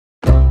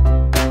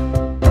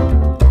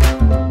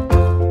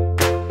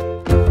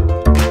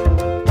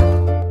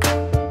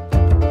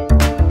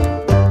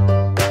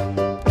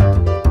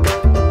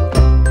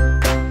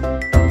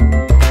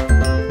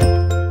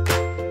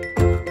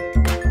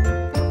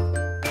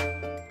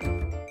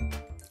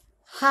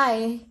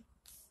Hi,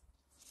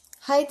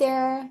 hi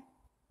there,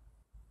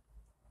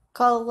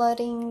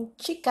 coloring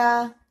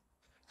chica.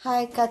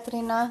 Hi,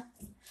 Katrina.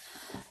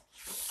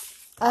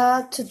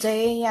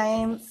 Today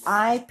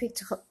I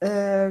picked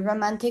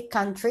romantic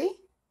country,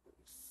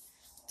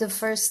 the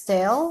first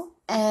tale,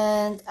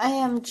 and I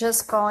am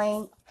just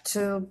going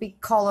to be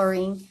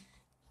coloring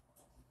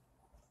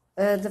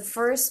the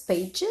first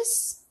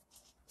pages.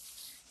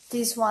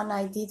 This one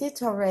I did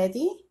it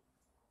already,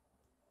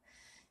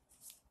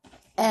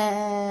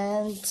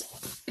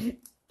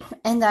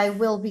 and I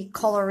will be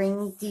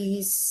coloring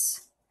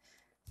these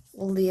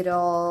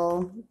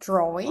little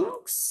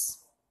drawings.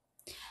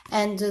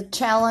 And the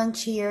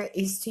challenge here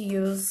is to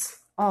use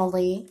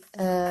only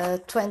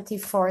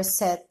 24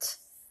 set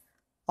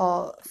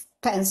of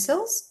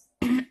pencils.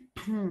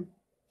 The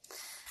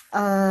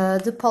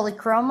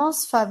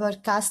Polychromos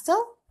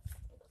Faber-Castell,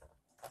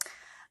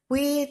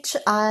 which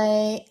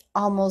I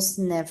almost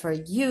never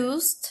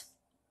used,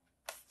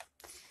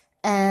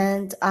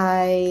 and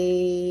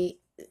I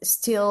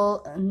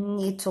still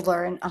need to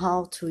learn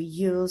how to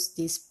use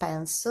these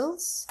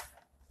pencils.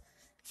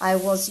 I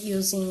was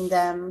using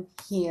them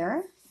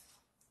here,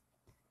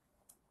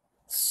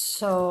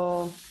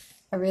 so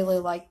I really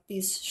like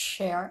this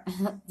share,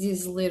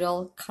 this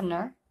little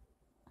corner,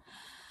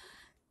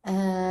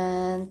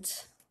 and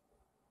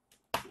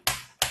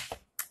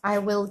I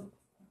will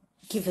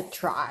give a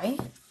try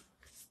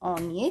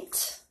on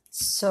it.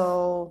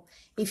 So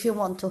if you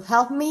want to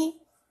help me,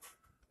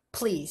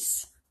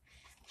 please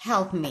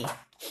help me.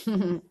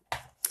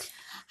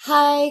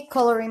 Hi,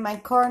 color in my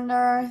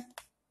corner.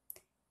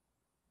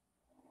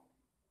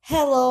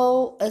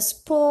 Hello, a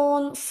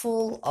spoon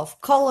full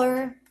of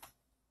color.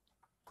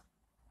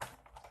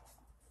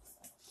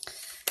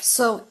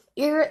 So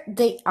here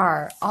they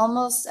are,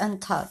 almost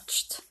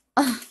untouched.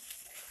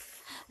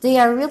 They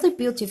are really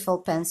beautiful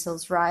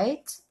pencils,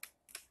 right?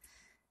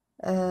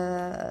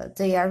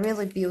 They are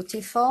really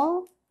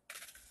beautiful.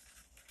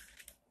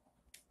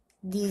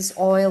 These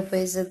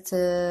oil-based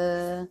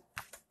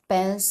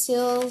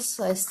pencils.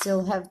 I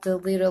still have the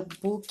little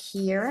book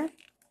here.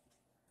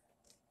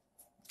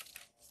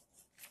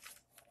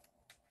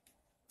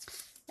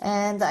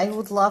 And I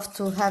would love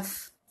to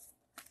have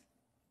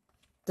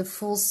the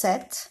full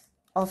set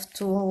of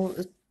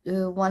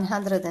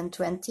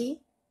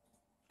 120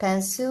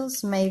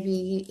 pencils.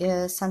 Maybe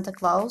Santa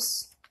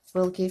Claus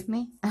will give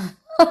me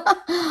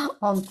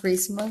on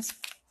Christmas.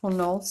 Who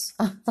knows?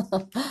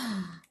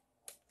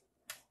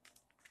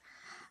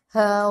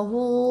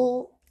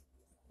 Who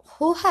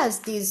has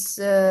this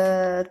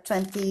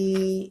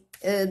 20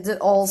 the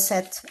all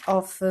set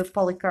of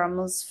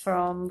polychromos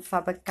from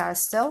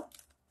Faber-Castell?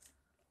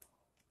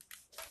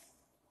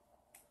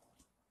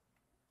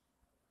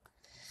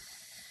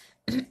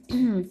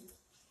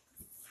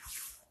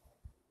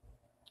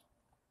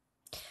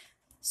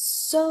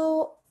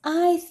 So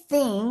I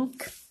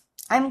think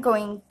I'm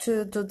going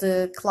to do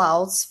the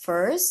clouds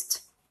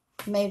first.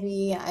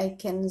 Maybe I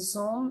can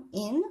zoom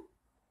in.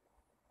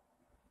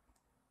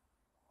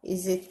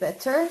 Is it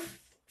better?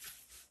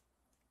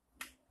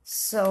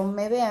 So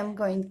maybe I'm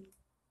going.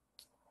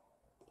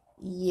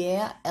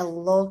 Yeah,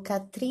 hello,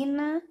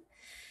 Katrina.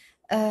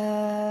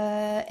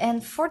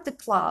 And for the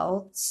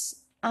clouds,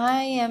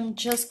 I am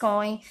just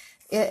going.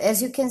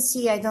 As you can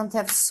see, I don't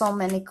have so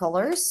many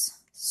colors,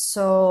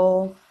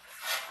 so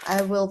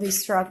I will be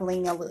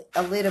struggling a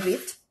little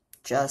bit,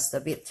 just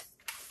a bit,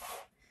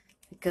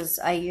 because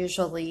I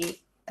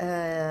usually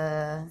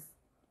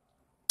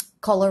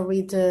color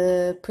with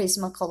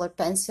Prismacolor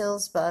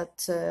pencils,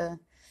 but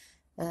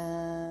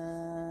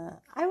I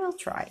will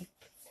try.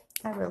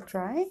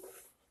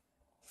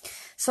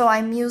 So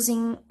I'm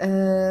using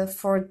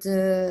for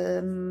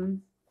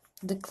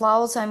the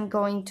clouds I'm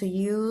going to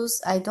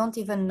use, I don't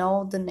even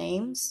know the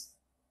names,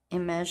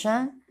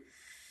 imagine.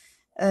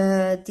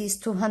 This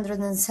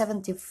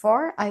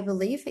 274, I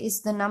believe,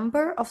 is the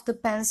number of the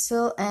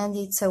pencil, and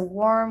it's a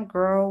warm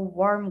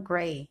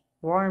gray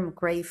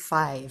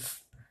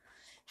 5.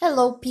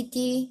 Hello,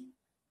 Petey.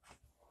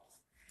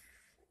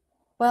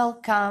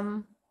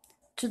 Welcome.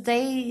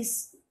 Today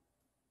is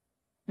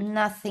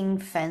nothing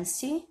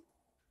fancy.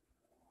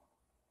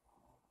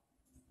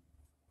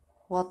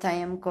 What I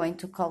am going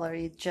to color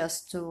it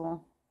just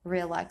to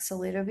relax a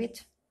little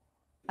bit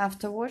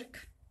after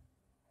work.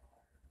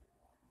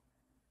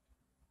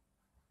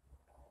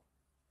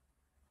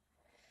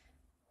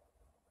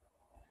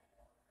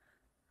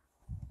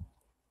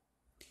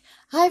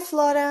 Hi,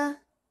 Flora.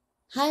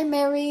 Hi,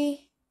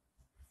 Mary.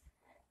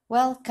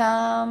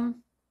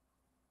 Welcome.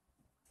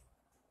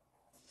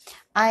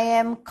 I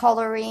am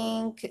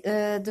coloring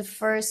the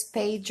first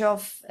page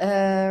of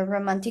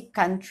Romantic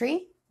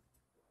Country,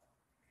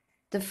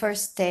 the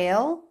first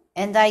tale,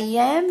 and I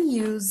am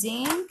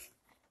using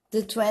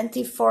the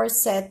 24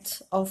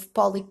 set of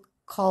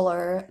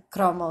Polycolor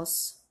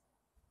Chromos.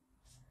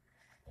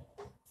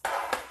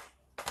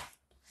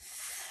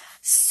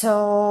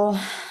 So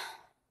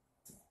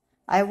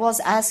I was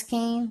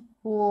asking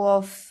who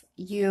of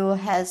you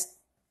has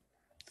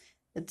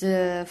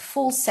the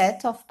full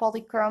set of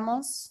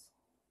Polychromos,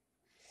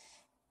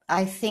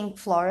 I think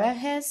Flora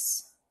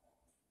has.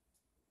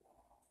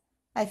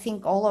 I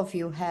think all of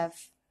you have.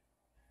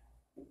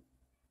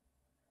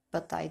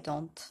 But I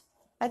don't.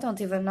 I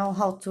don't even know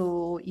how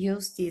to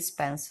use these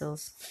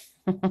pencils.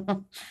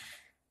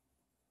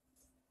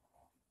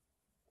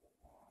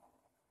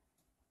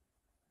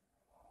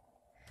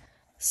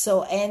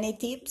 So any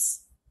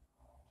tips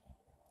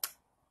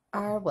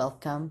are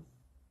welcome.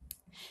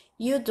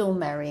 You do,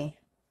 Mary.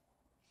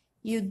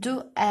 You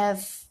do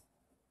have.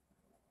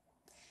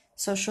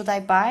 So should I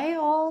buy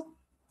all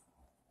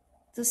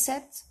the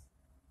set?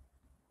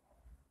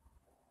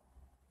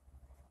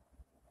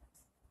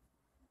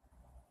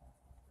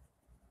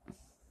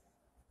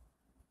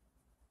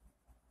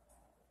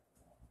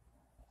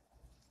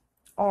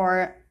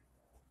 Or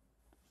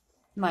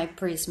my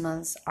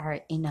prisms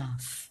are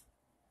enough?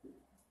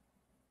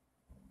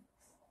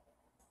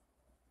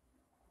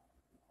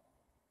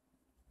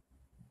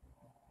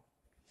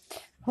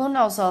 Who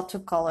knows how to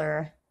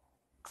color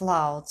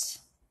clouds?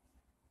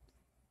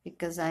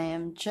 Because I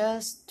am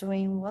just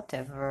doing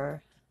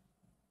whatever.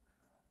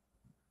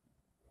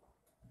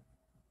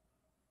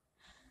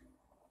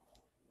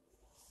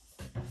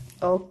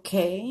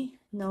 Okay,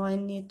 now I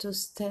need to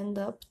stand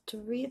up to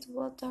read.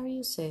 What are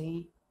you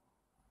saying?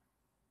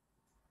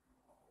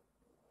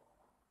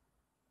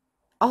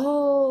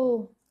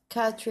 Oh,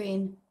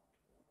 Catherine.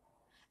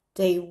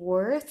 They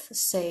worth,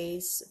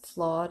 says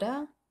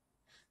Flora.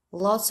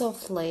 Lots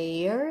of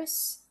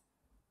layers.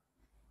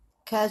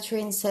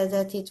 Catherine said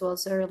that it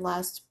was her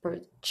last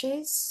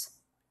purchase.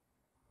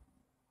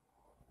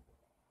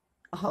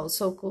 Oh,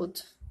 so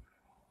good.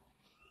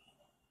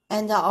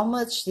 And how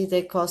much did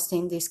they cost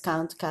in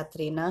discount,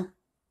 Katrina?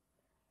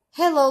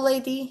 Hello,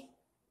 lady.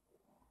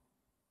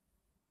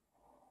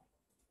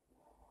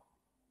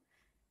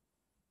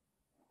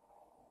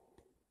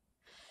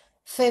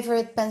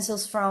 Favorite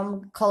pencils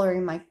from Color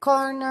in My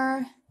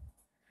Corner.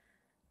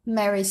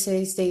 Mary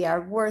says they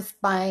are worth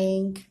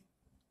buying.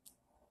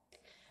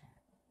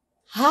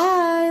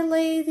 Hi,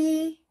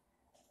 lady.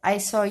 I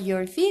saw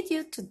your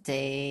video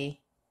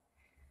today.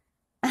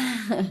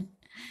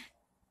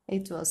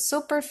 It was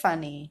super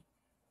funny.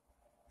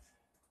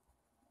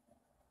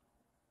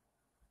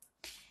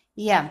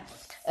 Yeah,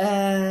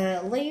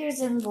 layers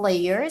and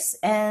layers,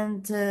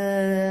 and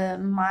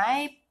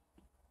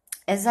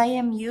as I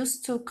am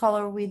used to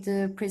color with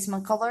the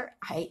Prismacolor,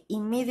 I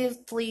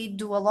immediately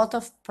do a lot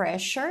of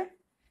pressure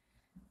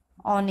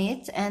on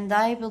it, and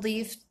I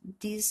believe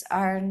these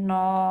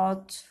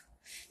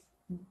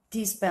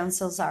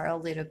pencils are a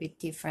little bit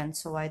different,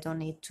 so I don't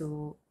need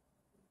to,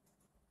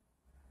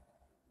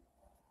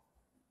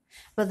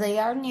 but they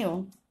are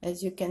new,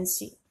 as you can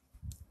see.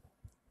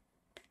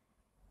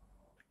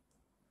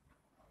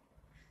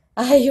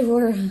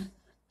 You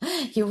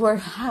were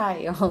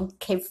high on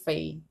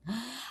caffeine.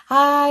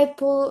 Hi,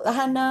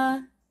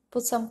 Hannah,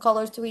 put some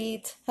color to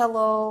it.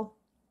 Hello.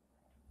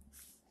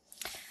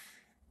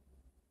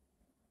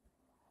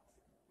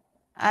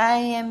 I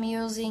am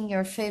using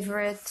your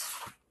favorite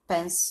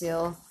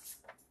pencil,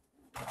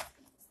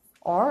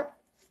 or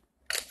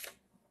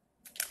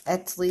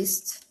at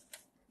least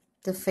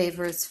the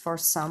favorites for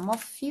some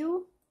of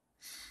you.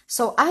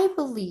 So I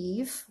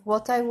believe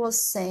what I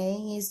was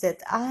saying is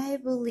that I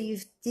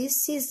believe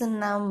this is the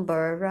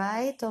number,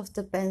 right, of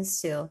the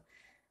pencil.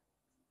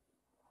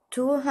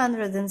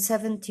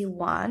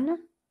 271,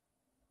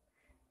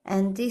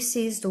 and this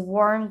is the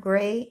warm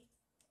gray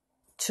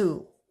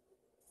 2.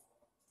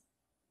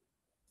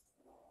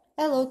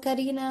 Hello,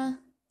 Karina.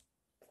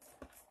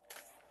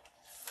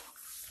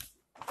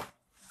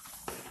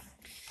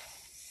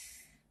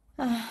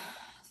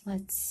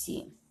 Let's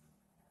see.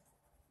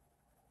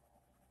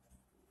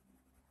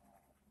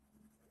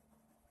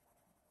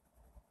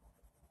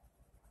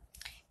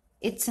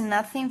 It's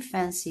nothing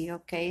fancy,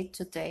 okay,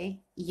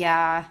 today.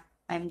 Yeah,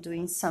 I'm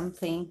doing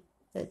something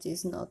that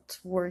is not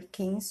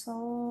working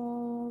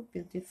so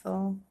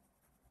beautiful.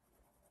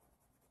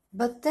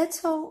 But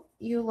that's how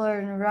you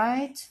learn,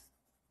 right?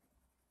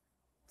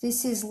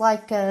 This is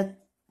like a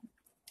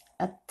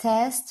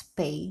test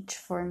page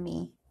for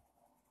me.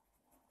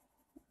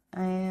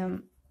 I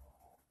am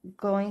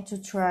going to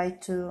try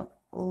to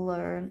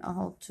learn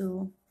how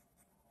to.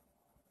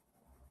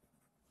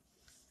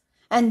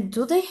 And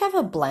do they have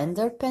a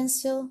blender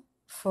pencil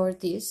for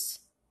this?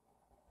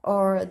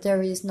 Or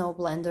there is no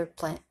blender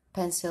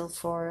pencil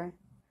for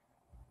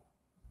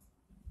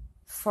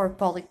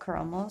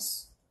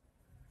polychromos?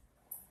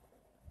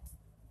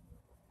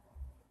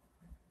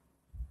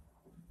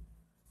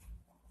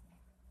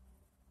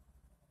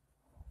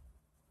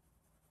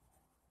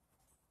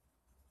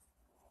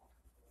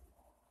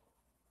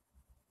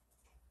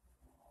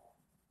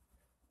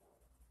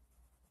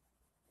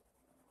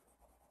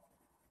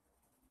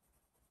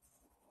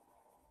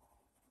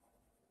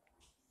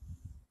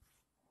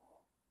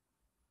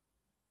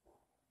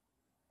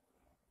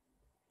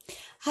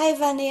 Hi,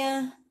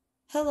 Vania.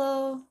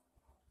 Hello.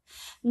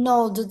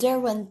 No, the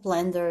Derwent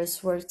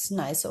blenders works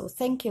nice. So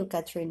thank you,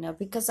 Katrina,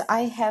 because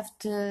I have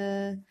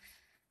the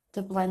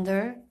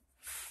blender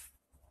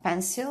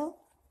pencil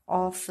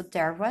of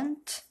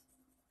Derwent,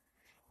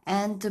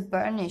 and the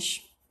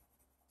burnish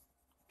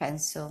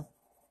pencil.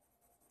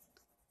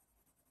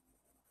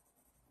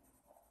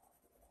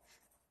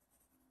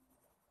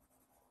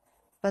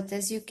 But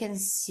as you can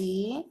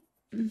see,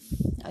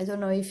 I don't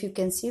know if you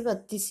can see,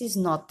 but this is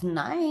not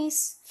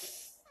nice.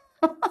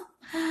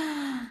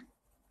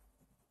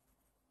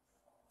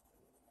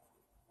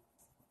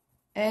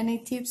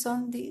 Any tips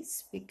on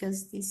this?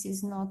 Because this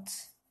is not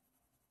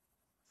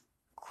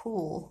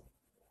cool.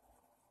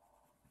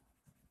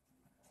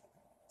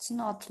 It's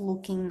not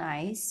looking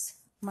nice,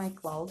 my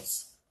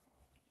clouds.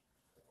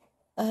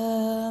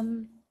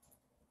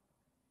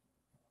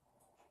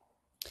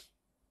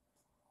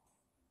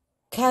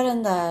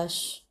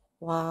 Caran-dash.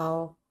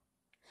 Wow.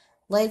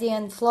 Lady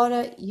and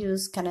Flora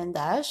use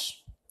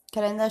caran-dash.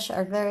 Caran-dash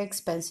are very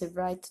expensive,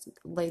 right,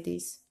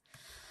 ladies?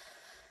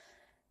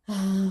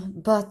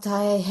 But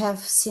I have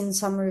seen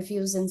some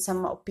reviews and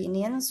some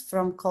opinions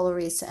from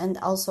colorists and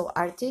also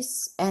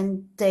artists,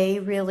 and they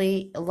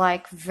really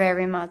like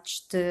very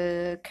much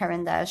the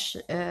caran-dash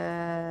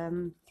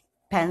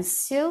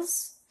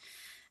pencils.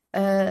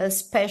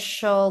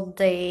 Special,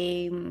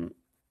 they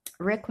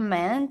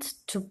recommend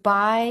to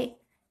buy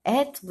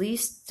at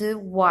least the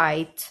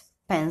white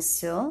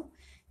pencil,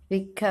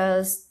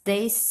 because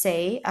they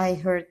say, I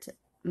heard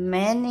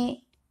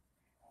many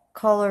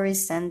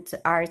colorists and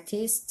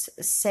artists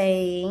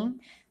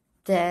saying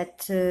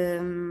that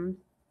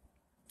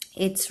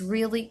it's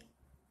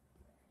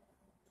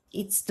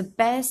the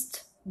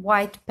best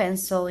white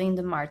pencil in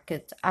the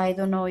market. I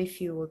don't know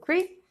if you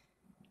agree.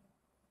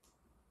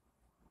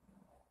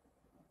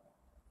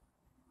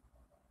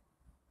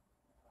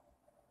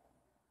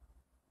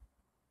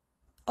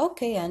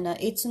 Okay, Anna,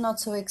 it's not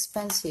so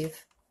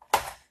expensive.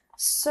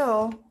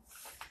 So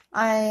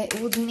I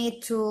would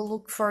need to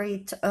look for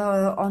it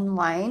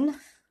online,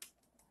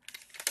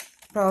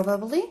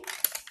 probably.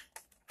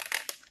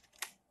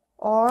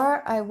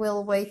 Or I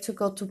will wait to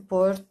go to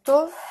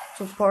Portugal,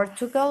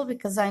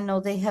 because I know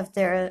they have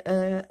their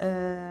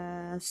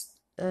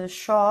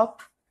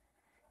shop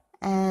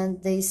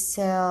and they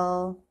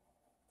sell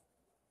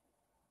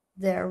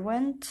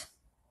Derwent,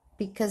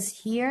 because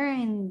here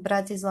in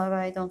Bratislava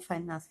I don't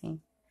find nothing.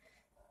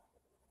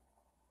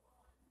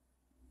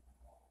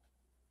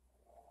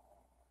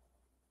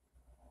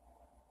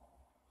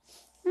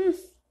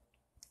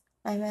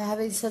 I'm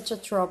having such a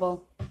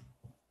trouble.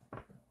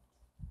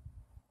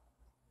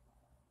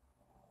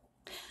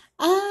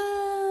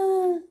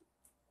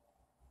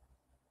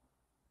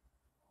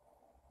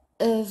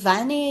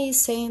 Vani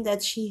is saying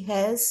that she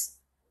has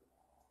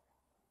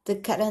the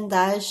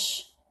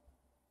caran-dash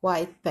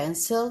white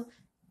pencil.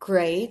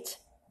 Great,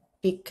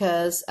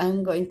 because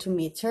I'm going to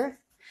meet her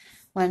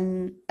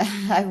when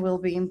I will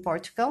be in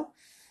Portugal,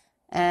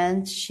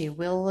 and she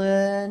will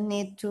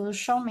need to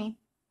show me.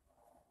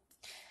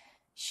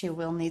 She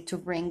will need to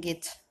bring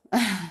it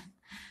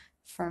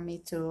for me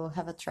to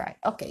have a try.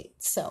 Okay,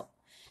 so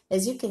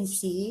as you can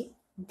see,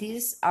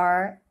 these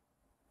are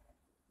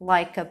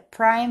like a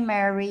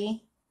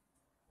primary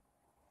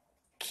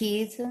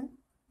kid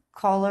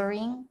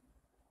coloring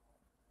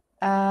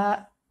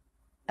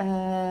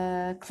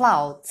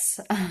clouds.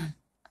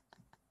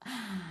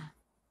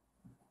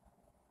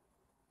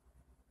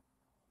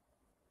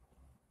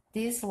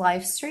 This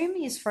live stream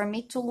is for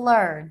me to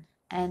learn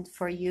and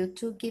for you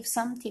to give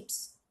some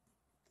tips,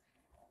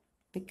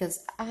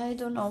 because I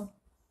don't know.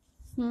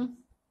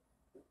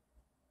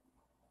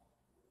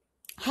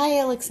 Hi,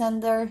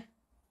 Alexander.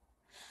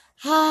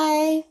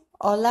 Hi.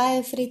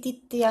 Hola,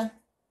 Efrititia.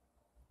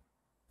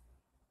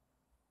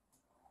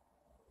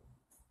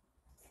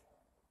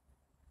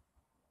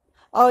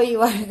 Oh,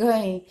 you are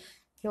going.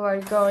 You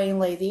are going,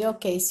 lady.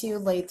 Okay, see you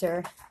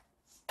later.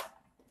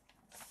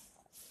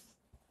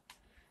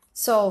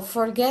 So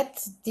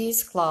forget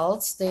these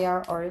clouds. They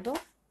are horrible.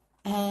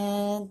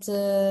 And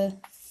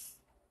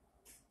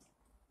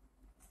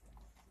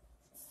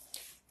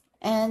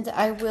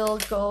I will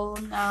go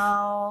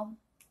now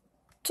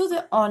to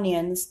the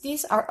onions.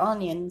 These are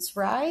onions,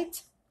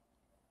 right?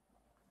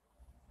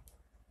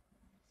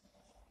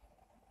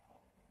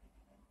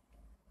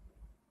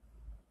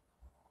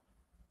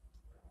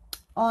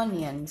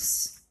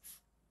 Onions.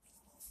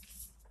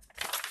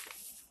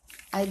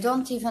 I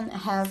don't even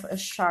have a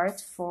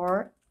chart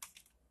for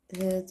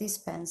these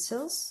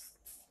pencils.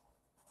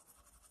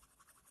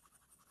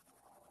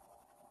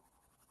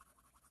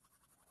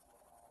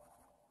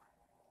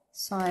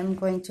 So I'm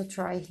going to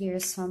try here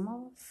some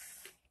of,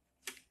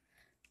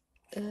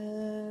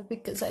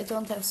 because I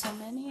don't have so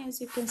many, as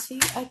you can see.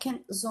 I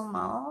can zoom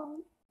out.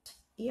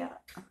 Yeah,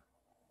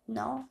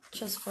 no,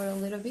 just for a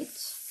little bit.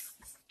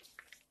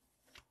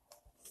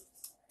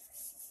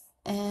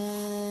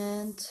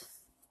 And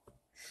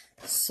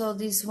so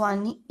this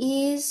one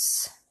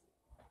is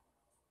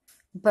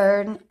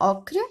burn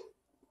ochre.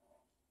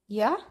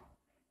 Yeah.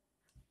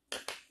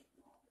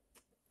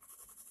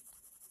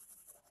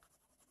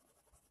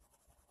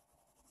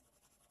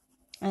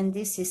 And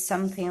this is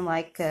something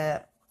like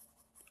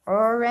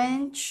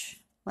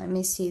orange. Let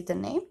me see the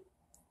name.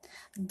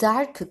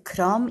 Dark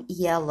chrome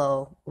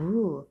yellow.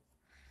 Ooh.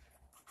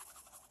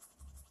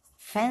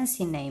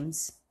 Fancy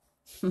names.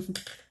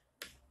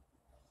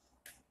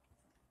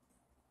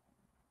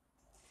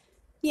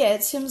 Yeah,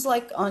 it seems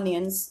like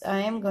onions.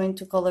 I am going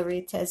to color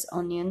it as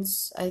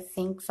onions, I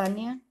think,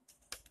 Fania.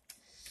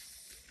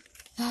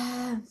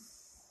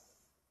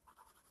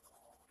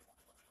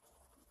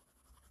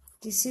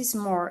 This is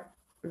more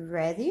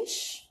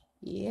reddish,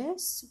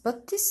 yes,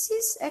 but this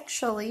is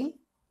actually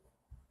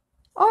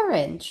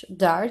orange,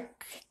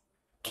 dark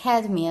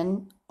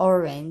cadmium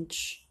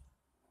orange.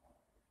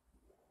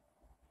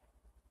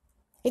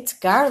 It's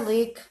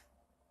garlic.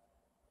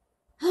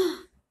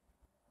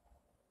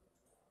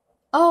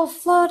 Oh,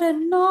 Flora,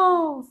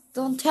 no!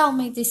 Don't tell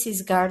me this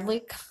is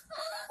garlic.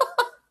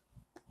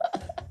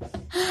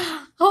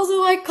 How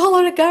do I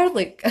color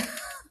garlic?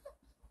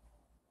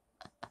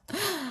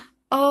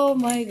 Oh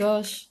my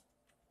gosh.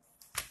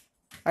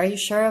 Are you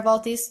sure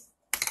about this?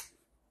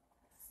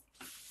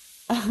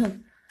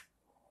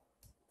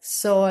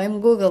 So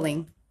I'm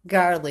Googling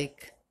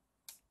garlic.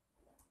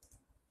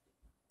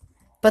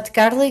 But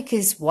garlic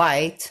is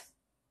white.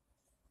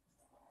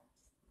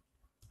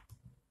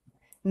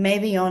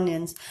 Maybe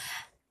onions.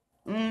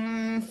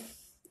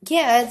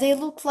 Yeah, they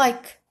look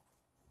like...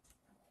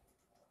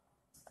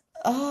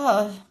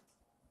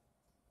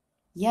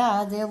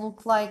 yeah, they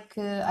look like,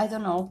 I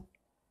don't know.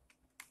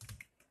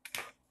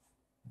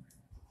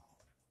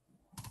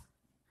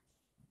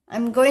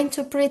 I'm going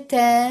to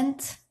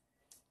pretend,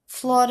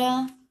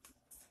 Flora,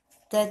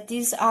 that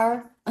these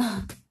are...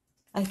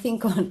 I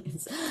think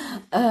onions.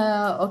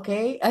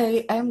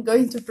 Okay, I'm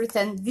going to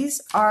pretend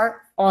these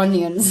are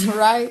onions,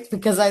 right?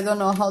 Because I don't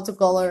know how to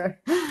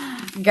color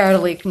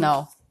garlic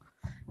now.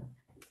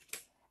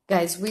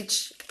 Guys,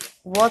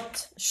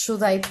 what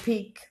should I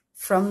pick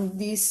from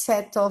this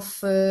set of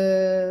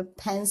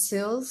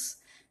pencils?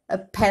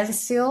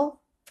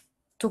 Pencils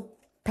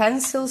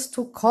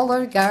to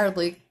color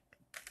garlic.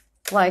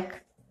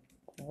 Like,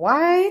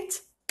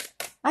 white?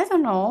 I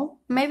don't know.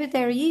 Maybe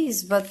there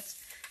is, but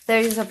there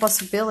is a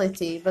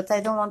possibility, but I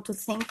don't want to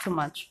think too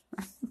much.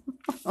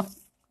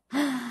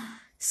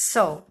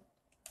 So,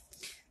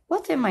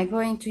 what am I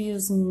going to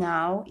use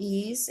now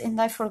is, and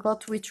I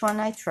forgot which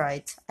one I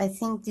tried. I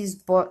think this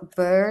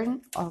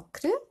burn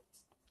ochre.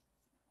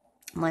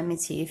 Let me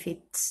see if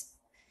it's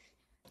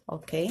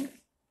okay.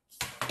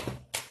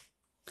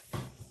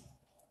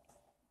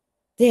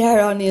 They are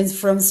onions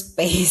from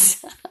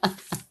space.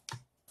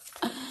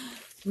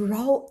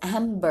 Raw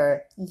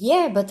amber.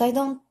 Yeah, but I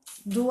don't...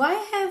 Do I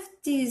have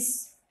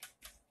this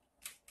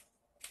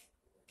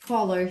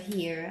color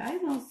here? I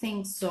don't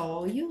think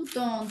so. You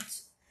don't.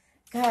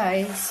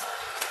 Guys,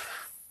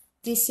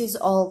 this is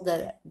all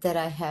that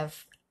I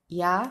have.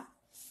 Yeah.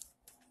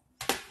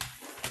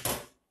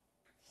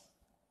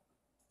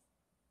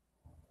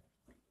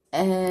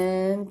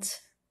 And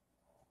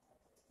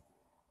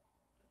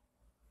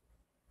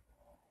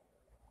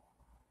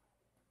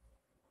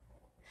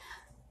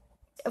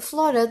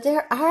Flora,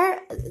 there are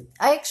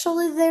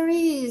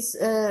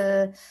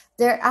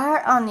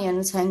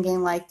onions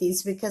hanging like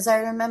this, because I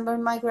remember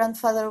my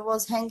grandfather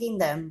was hanging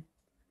them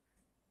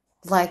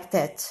like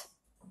that.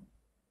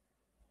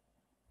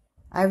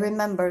 I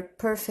remember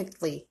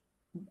perfectly.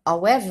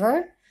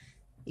 However,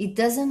 it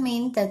doesn't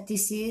mean that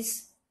this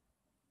is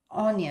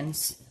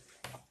onions.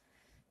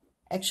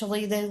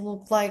 Actually, they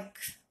look like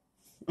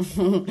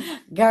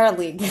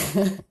garlic.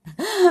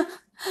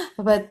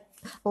 But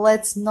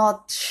let's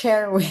not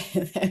share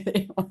with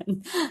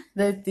everyone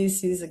that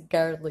this is a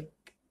garlic.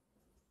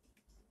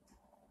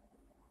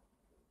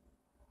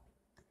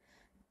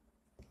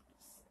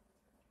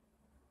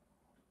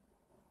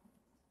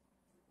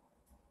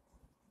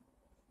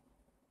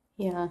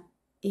 Yeah,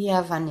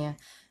 yeah, Vanya.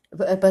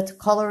 But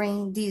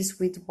coloring this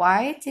with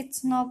white,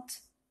 it's not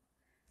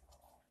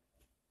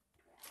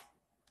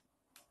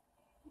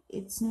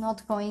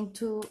going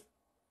to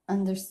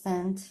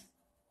understand.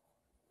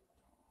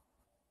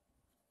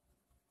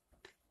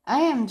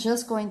 I am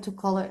just going to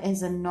color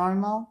as a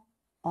normal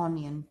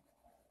onion.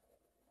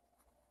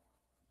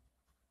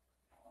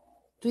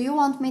 Do you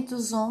want me to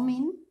zoom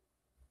in?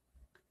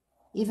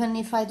 Even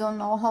if I don't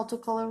know how to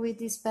color with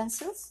these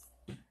pencils?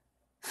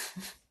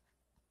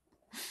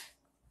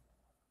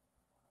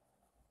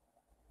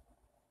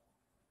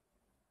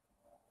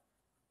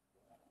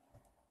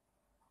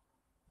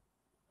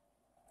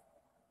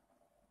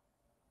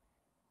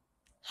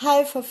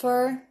 Hi,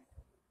 Fuffer.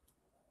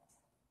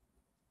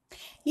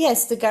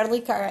 Yes, the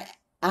garlic are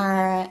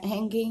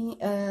hanging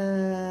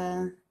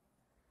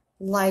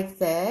like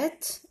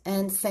that.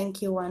 And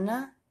thank you,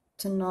 Anna,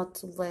 to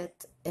not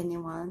let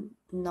anyone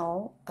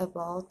know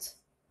about...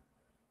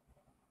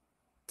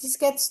 This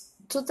gets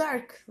too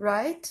dark,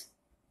 right?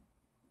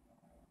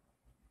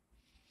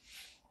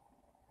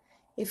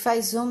 If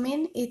I zoom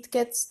in, it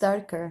gets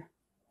darker.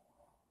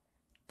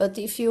 But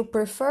if you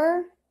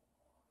prefer,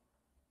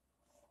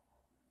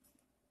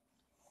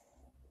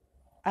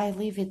 I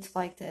leave it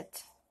like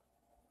that.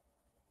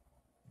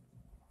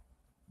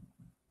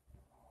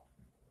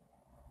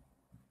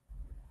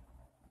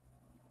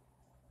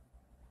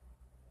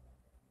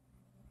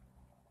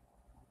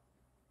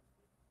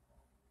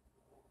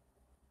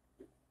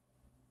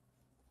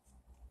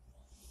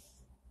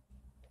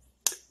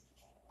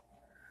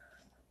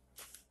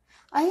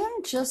 I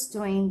am just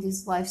doing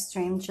this live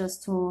stream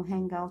just to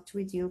hang out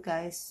with you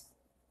guys.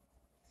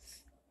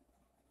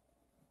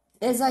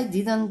 As I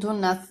didn't do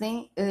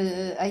nothing,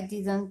 I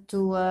didn't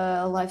do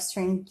a live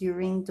stream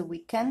during the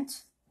weekend,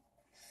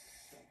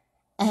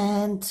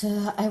 and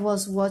I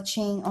was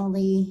watching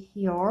only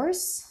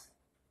yours.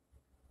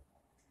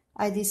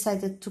 I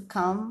decided to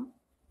come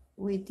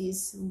with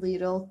this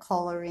little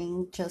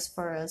coloring just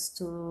for us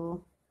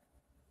to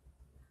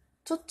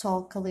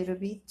talk a little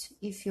bit.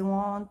 If you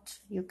want,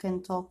 you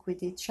can talk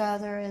with each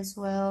other as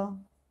well.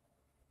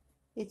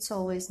 It's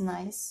always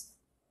nice,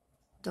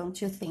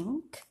 don't you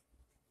think?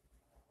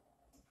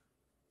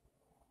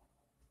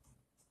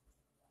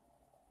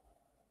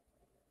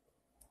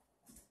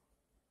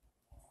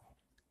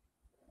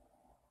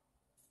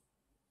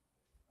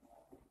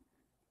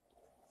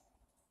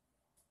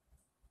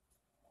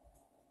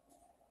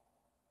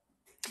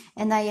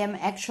 And I am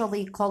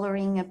actually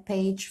coloring a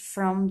page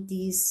from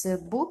this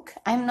book.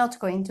 I'm not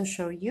going to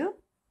show you,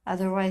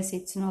 otherwise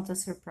it's not a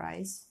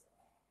surprise.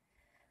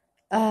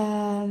 It's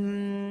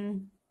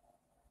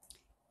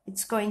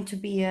going to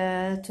be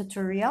a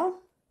tutorial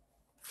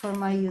for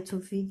my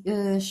YouTube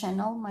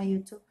channel, my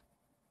YouTube.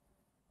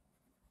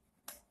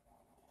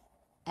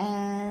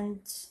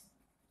 And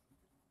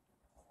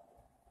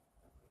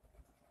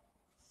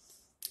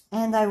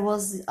I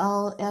was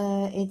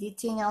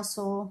editing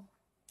also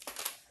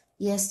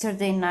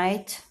yesterday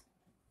night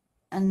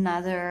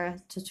another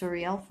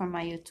tutorial for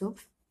my YouTube.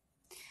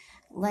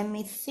 Let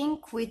me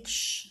think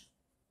which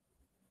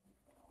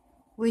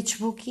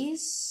book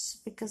is,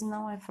 because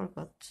now I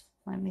forgot.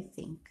 Let me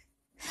think.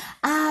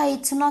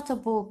 It's not a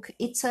book,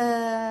 it's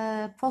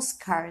a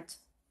postcard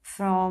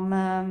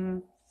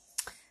from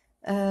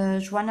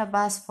Joanna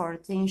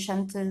Basford, the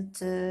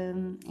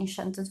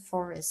Enchanted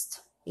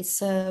Forest.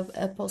 It's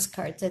a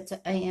postcard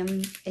that I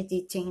am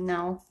editing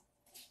now.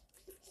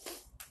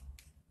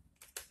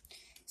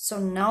 So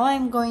now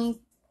I'm going.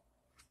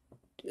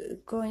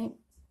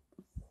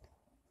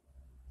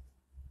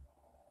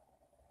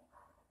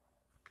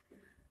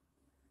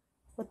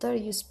 What are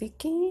you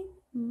speaking?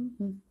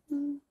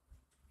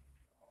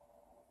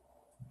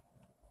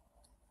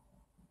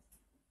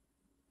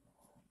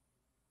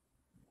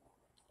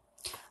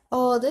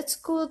 Oh, that's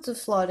good,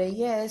 Flora.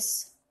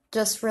 Yes,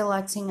 just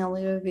relaxing a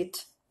little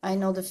bit. I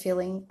know the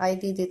feeling. I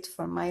did it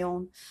for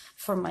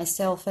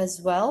myself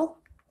as well.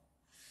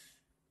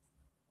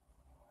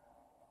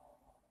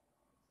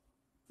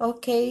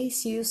 Okay,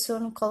 see you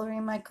soon,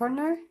 coloring my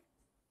corner.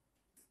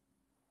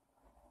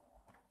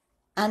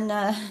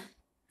 Anna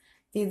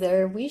did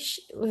her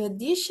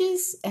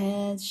dishes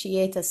and she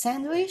ate a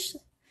sandwich.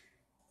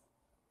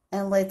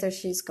 And later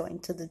she's going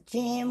to the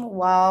gym.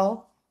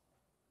 Wow.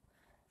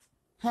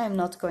 I'm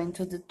not going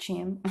to the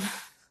gym.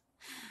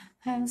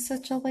 I'm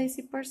such a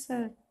lazy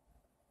person.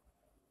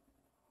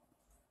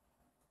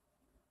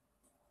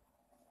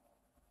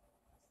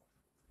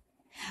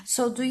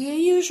 So do you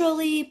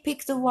usually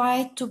pick the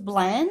white to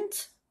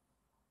blend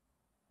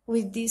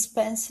with these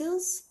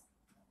pencils?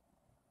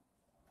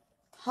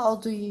 How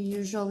do you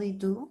usually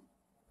do?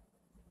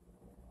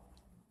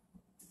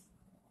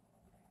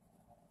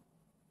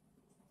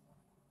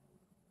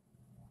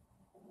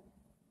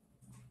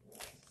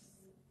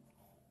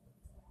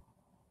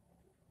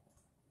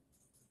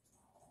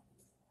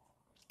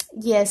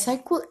 Yes,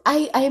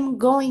 I'm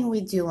going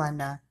with you,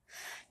 Anna.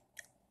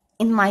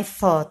 In my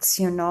thoughts,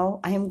 you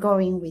know, I'm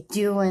going with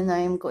you and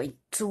I'm going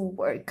to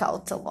work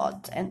out a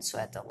lot and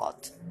sweat a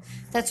lot.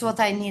 That's what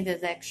I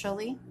needed,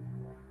 actually.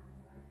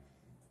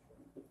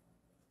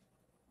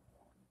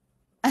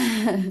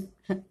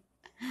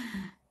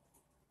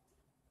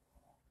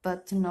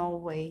 But no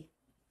way.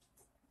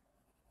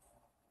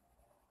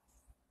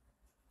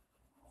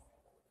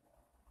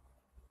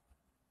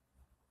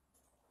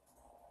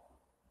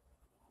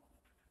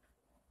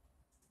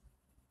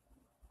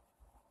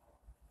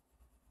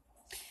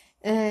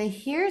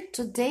 Here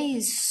today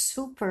is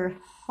super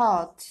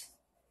hot.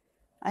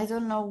 I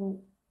don't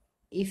know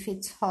if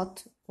it's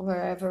hot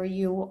wherever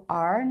you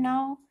are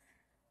now,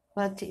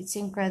 but it's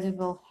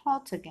incredible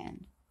hot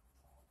again.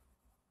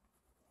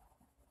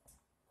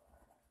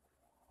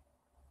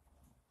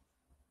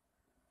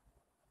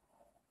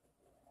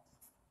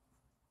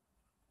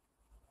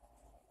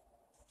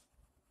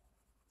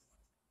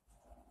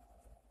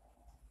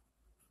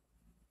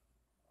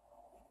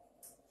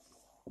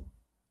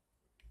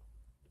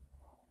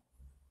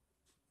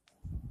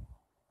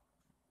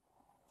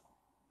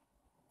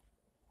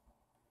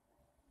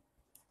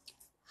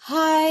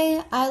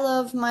 Hi, I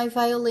love my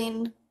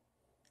violin.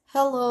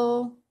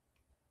 Hello.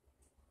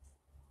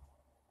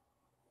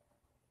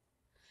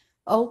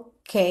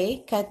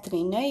 Okay,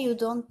 Katrina, you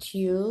don't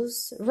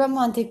use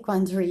romantic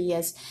quandary,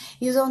 yes.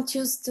 You don't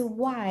use the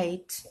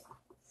white.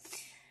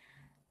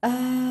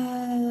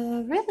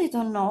 Really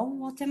don't know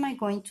what am I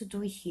going to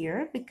do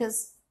here,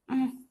 because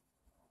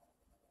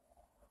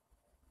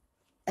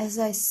as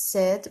I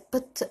said,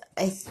 but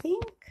I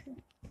think,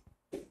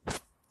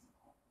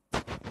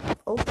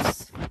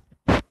 oops,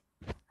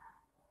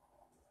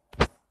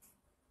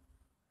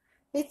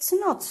 it's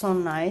not so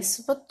nice,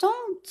 but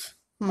don't.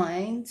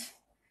 mind.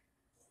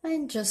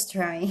 I'm just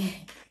trying.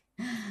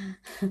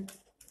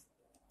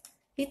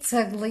 It's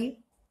ugly,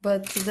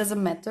 but it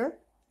doesn't matter.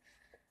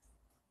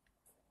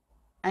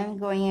 I'm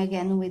going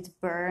again with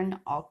burn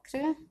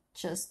ochre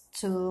just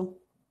to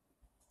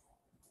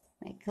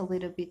make a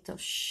little bit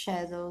of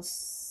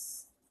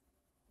shadows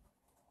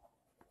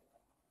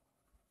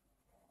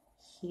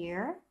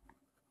here.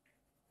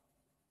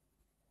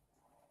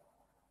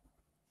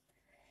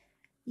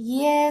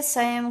 Yes,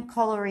 I am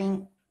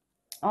coloring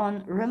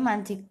on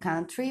romantic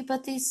country,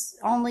 but it's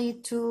only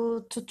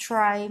to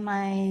try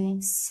my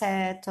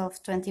set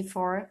of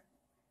 24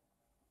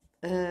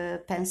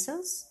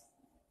 pencils.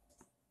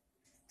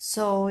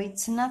 So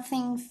it's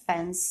nothing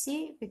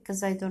fancy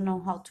because I don't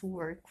know how to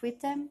work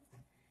with them.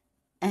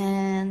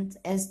 And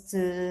as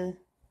the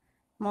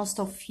most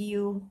of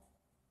you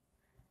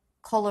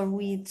color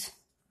with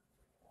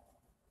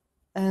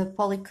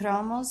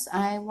polychromos,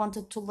 I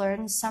wanted to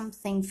learn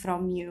something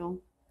from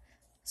you.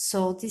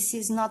 So this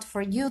is not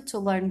for you to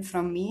learn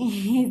from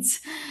me, it's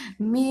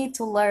me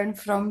to learn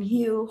from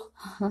you.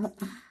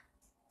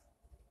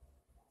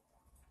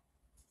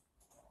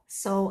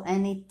 So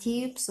any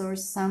tips or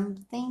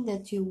something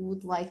that you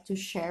would like to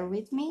share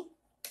with me,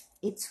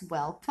 it's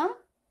welcome.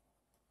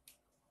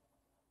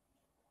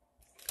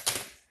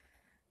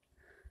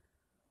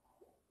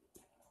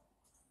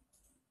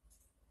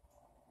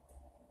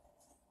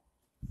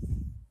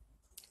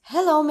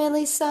 Hello,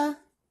 Melissa.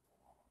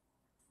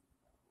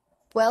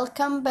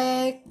 Welcome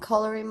back,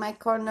 Color in My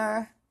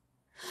Corner.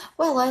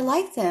 Well, I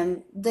like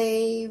them.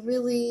 They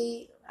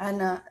really,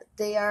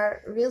 they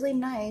are really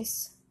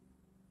nice.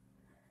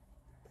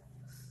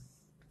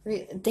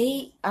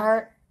 They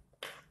are,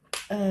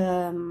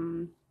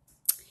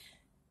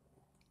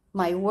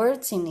 my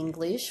words in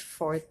English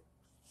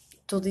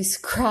to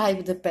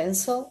describe the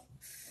pencil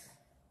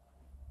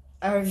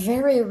are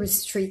very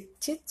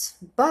restricted,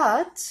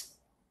 but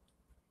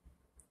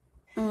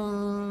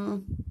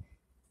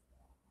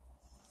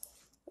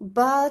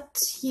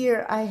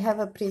here I have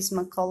a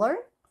Prismacolor.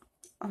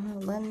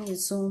 Let me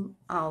zoom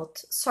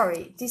out.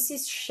 Sorry, this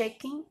is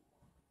shaking.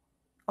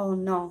 Oh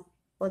no,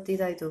 what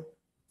did I do?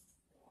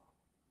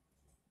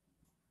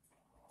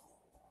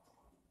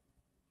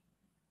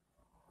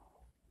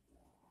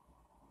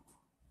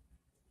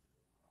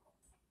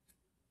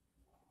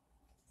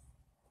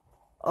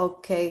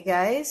 Okay,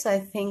 guys, I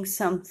think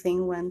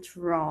something went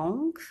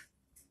wrong.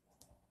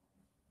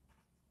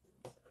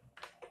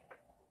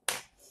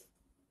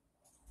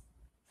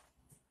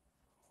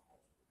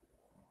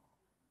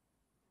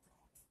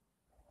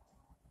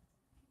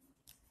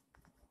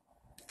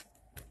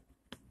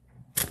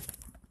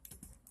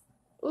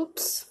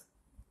 Oops.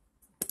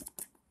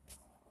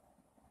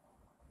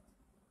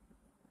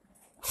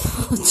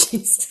 Oh,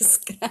 Jesus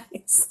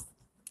Christ.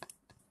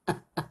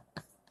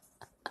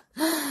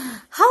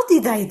 How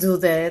did I do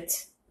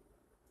that?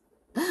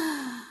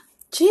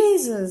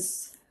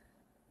 Jesus.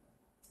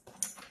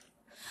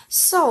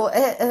 So,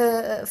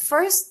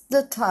 first,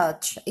 the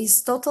touch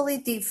is totally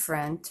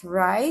different,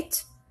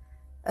 right?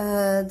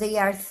 They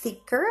are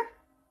thicker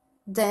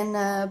than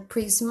a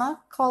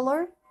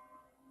Prismacolor.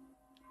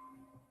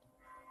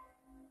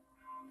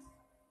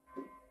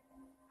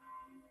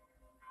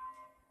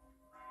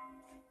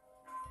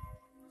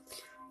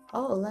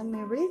 Oh, let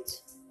me read.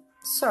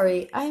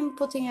 Sorry, I'm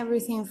putting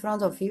everything in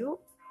front of you.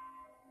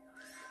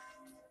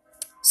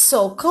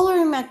 So, Color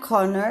in My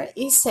Corner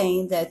is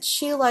saying that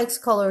she likes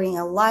coloring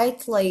a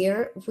light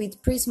layer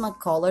with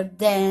Prismacolor,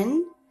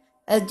 then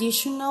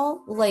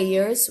additional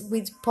layers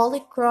with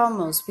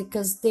polychromos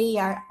because they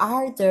are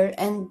harder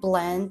and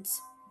blend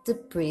the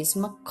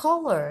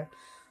Prismacolor.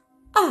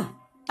 Ah,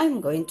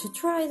 I'm going to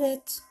try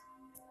that.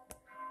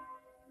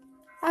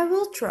 I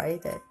will try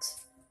that.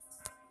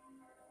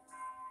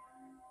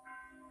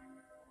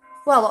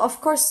 Well, of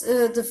course,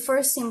 the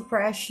first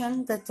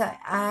impression that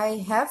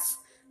I have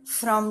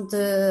from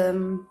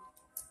the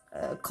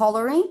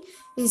coloring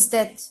is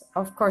that,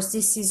 of course,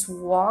 this is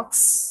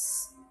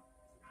wax,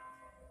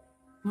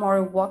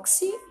 more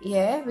waxy,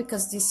 yeah,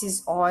 because this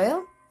is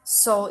oil,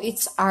 so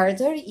it's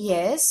harder,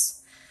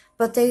 yes,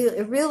 but they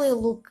really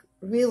look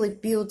really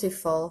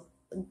beautiful.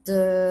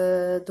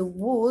 The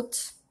wood,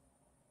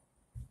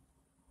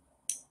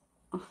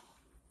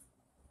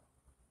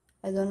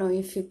 I don't know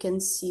if you can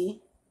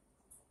see.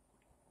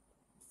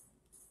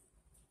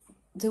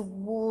 The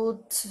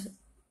wood,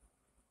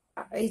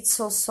 it's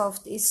so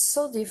soft, it's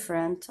so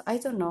different. I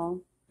don't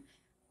know.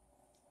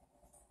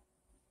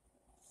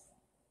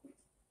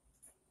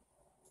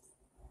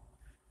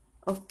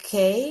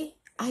 Okay,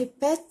 I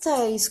bet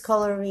is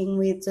coloring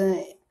with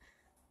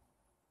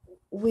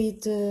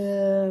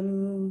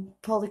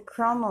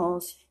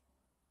polychromos.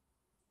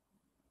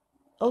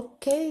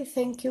 Okay,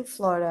 thank you,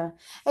 Flora.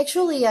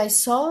 Actually, I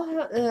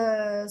saw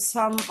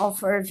some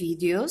of her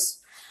videos,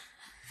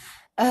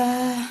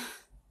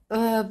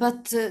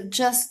 but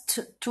just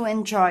to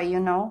enjoy, you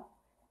know,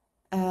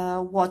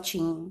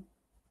 watching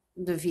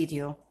the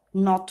video,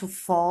 not to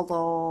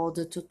follow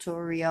the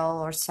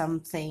tutorial or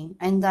something.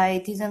 And I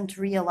didn't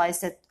realize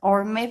that,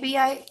 or maybe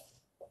I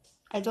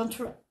don't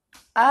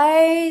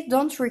I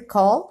don't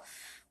recall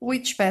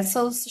which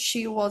pencils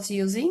she was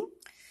using,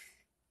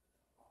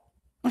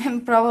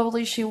 and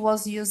probably she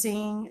was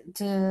using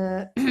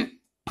the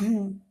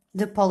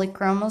the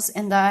polychromos,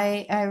 and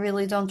I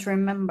really don't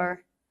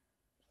remember.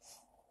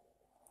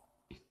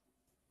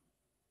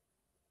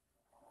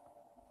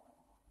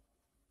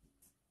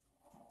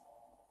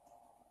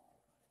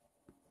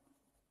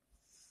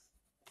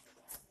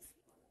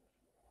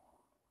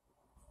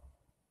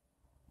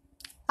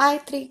 Hi,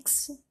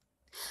 Trix.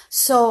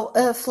 So,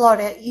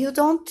 Flora, you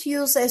don't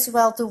use as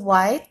well the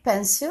white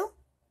pencil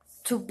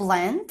to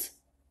blend?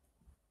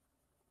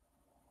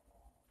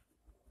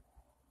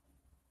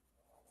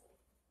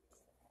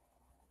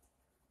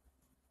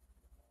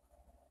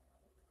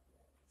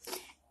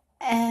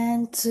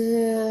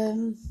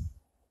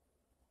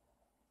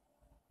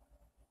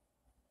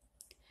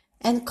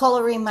 And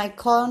coloring my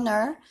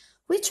corner,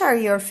 which are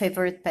your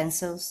favorite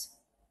pencils?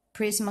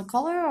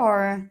 Prismacolor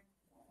or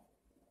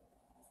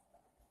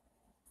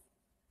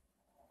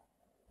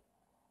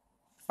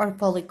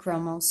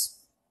polychromos?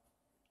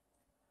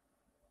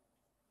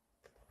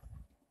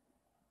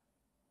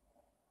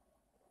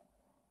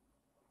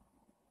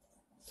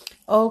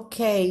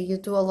 Okay, you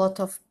do a lot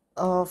of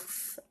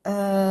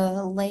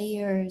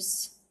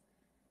layers.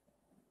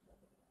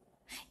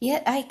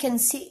 Yeah, I can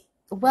see.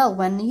 Well,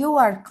 when you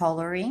are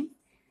coloring,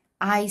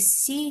 I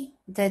see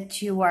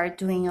that you are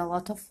doing a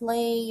lot of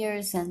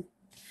layers and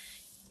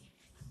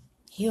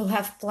you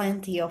have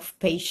plenty of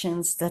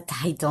patience that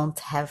I don't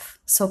have.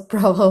 So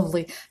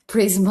probably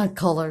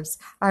Prismacolors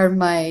are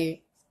my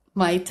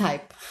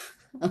type.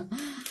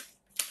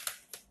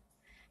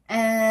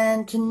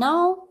 And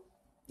now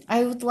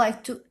I would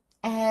like to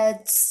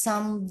add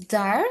some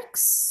dark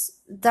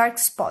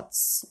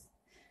spots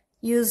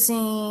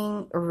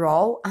using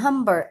raw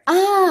umber.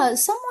 Ah,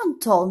 someone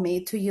told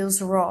me to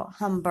use raw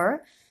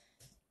umber,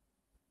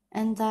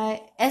 and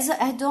I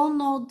don't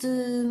know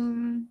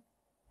the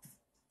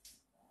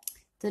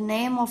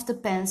name of the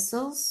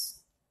pencils,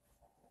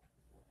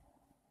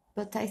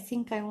 but I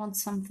think I want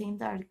something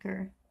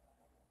darker.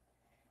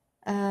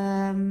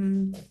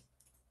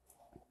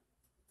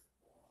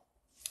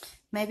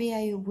 Maybe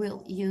I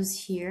will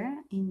use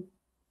here in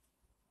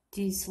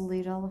this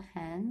little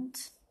hand.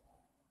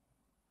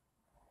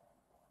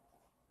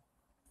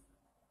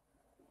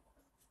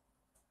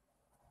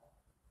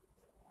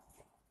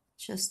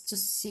 Just to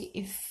see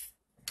if...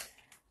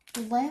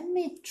 Let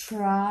me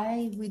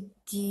try with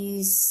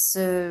this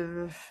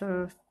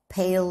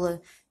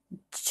pale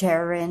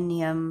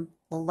geranium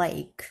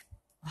lake.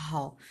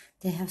 Wow,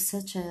 they have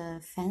such a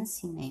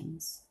fancy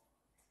names.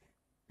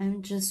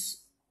 I'm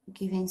just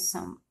giving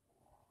some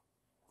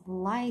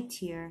light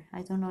here.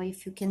 I don't know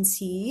if you can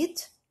see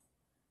it.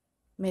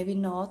 Maybe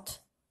not.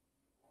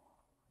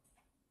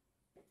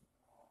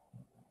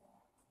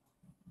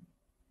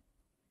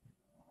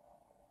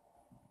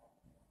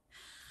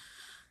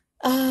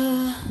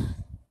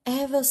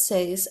 Eva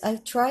says,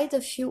 I've tried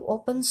a few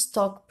open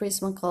stock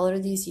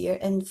Prismacolor this year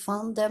and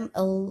found them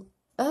a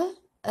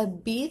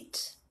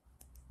bit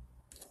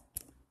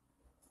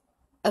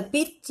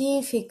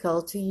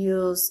difficult to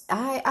use.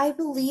 I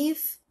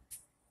believe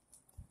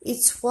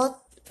it's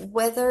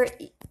whether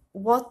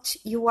what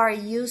you are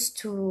used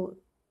to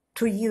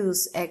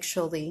use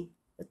actually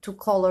to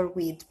color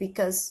with,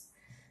 because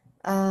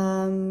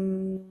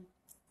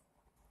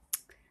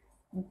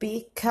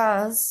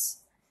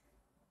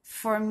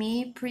for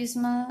me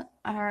Prisma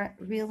are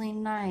really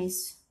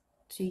nice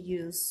to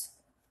use.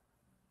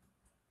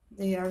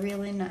 They are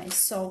really nice.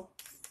 So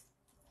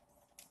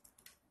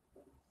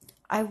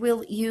I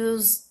will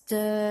use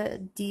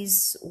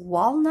this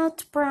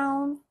walnut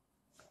brown.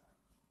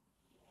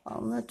 I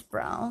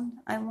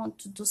want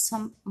to do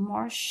some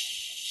more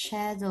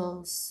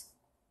shadows.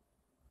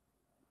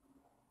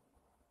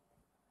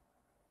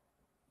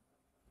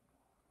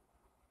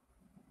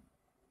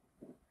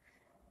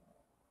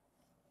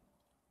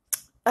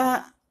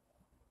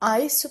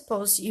 I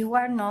suppose you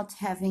are not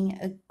having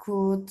a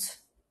good...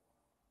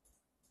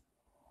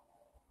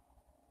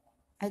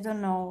 I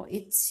don't know,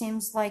 it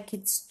seems like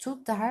it's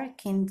too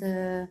dark in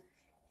the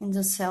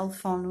cell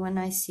phone when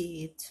I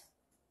see it.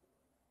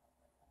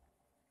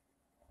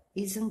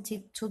 Isn't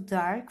it too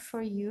dark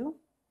for you?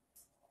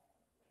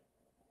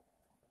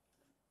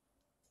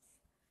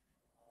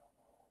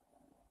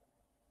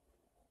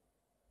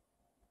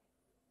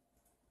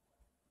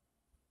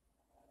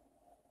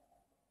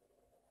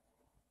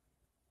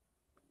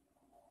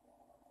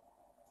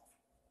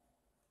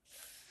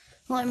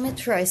 Let me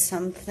try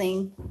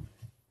something.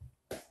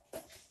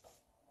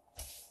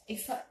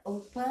 If I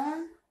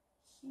open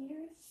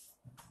here,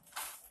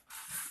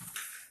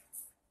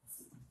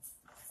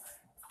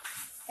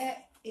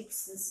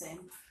 it's the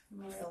same,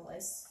 more or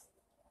less.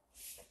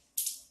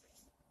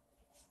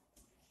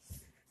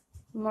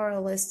 More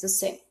or less the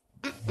same.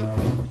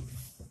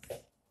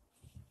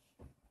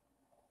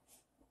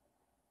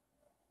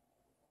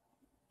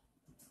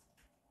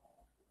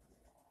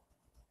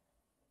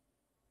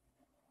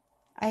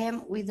 I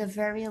am with a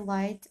very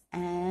light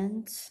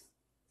and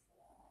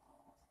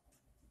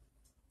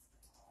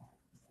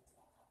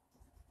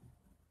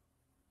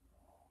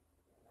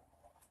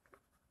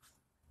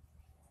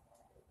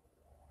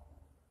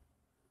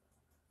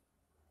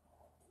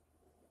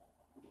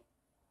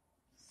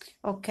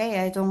Okay,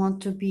 I don't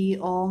want to be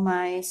all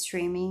my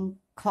streaming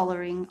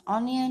coloring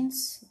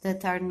onions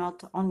that are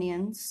not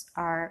onions,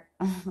 are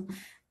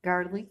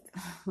garlic.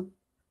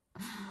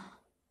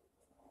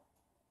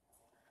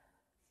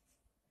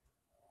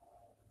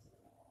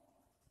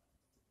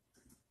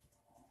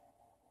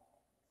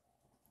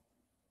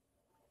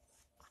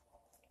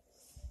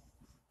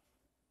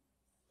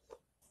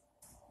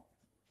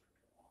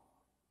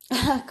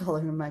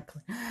 Color my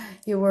color.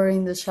 You were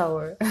in the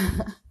shower.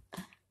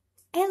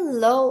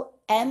 Hello,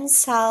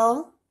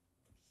 Emsal.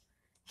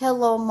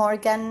 Hello,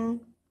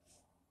 Morgan.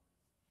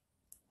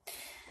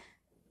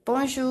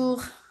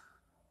 Bonjour.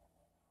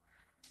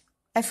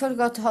 I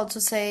forgot how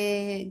to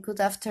say good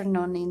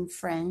afternoon in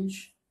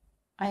French.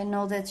 I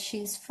know that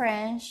she's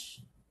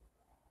French,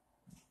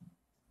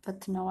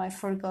 but now I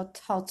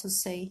forgot how to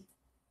say.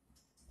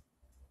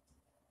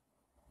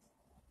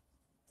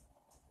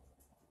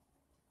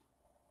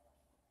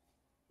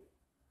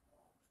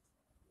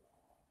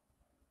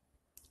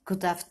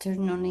 Good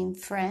afternoon in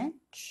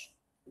French.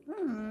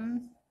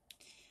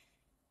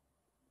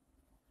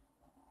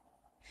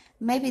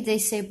 Maybe they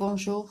say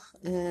bonjour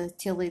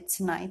till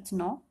it's night,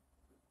 no?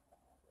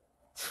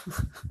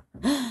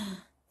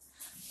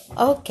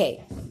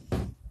 Okay.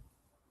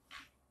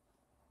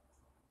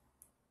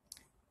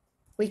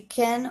 We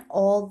can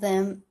all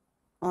them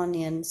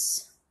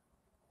onions.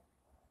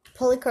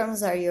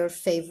 Polychrons are your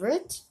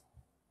favorite?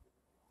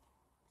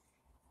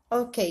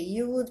 Okay,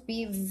 you would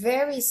be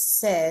very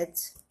sad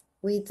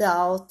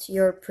without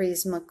your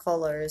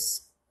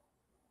Prismacolors.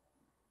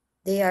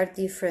 They are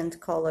different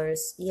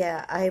colors.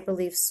 Yeah, I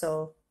believe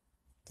so.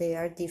 They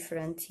are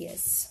different,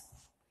 yes.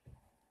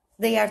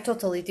 They are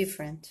totally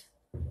different.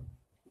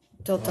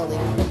 Totally.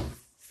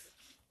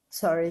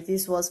 Sorry,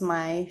 this was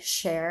my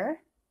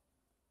share.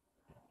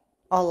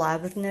 Olá,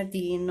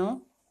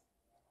 Bernardino.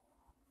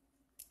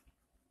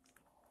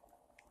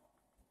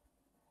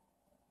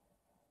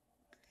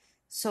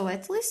 So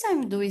at least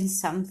I'm doing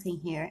something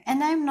here.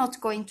 And I'm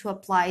not going to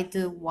apply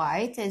the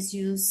white as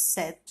you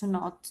said to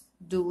not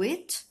do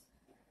it.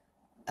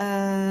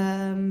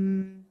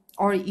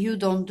 Or you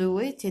don't do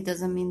it. It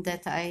doesn't mean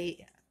that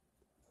I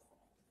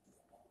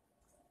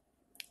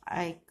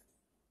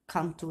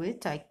can't do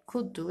it. I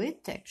could do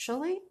it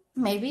actually.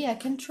 Maybe I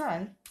can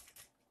try.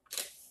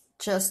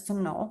 Just to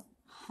know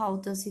how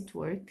does it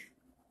work.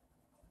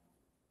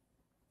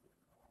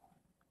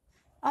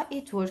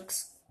 It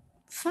works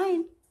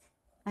fine,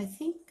 I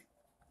think.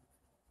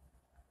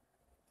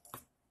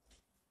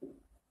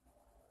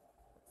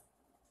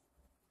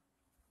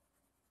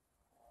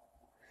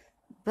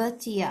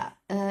 But yeah,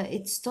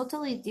 it's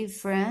totally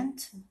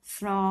different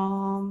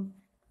from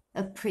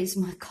a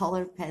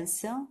Prismacolor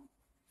pencil.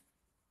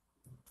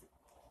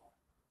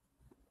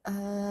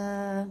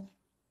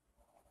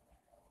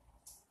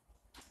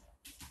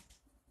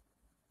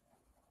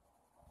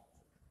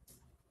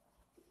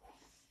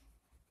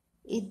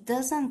 It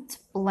doesn't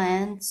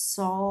blend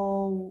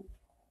so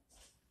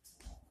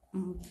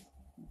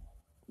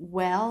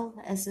well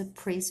as a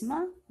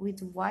Prisma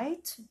with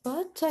white,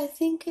 but I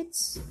think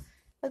it's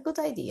a good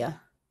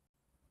idea.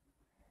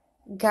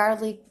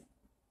 Garlic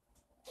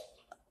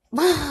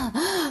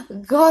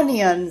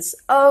Gonions.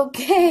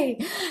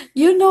 Okay.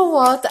 You know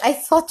what? I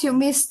thought you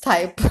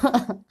mistype.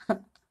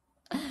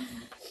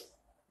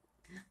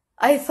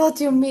 I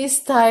thought you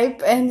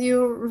mistype and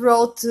you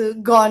wrote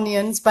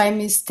Gonions by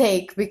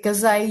mistake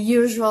because I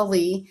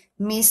usually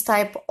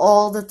mistype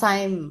all the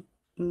time.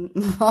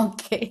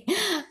 Okay.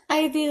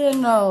 I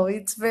didn't know.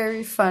 It's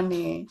very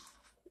funny.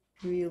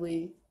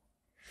 Really.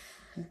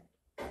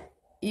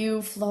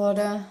 You,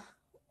 Flora,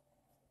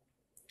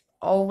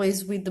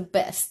 always with the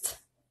best.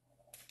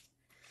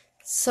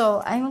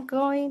 So I'm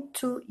going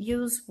to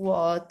use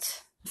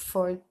what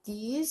for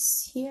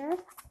this here.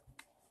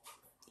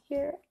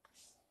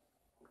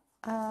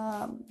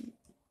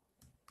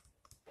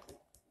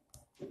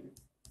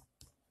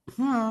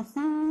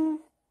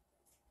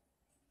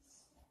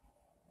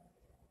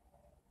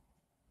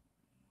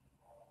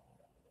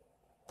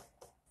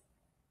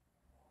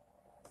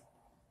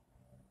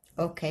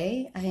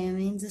 Okay, I am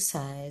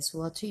indecisive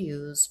what to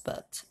use,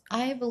 but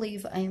I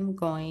believe I am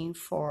going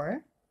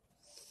for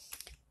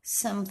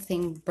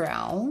something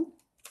brown,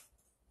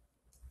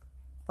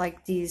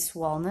 like this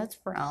walnut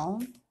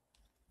brown.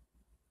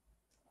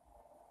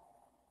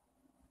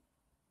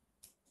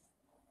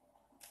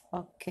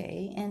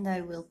 Okay, and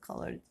I will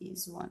color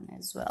this one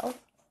as well.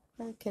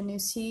 Can you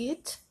see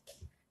it?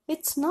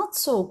 It's not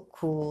so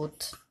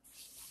good.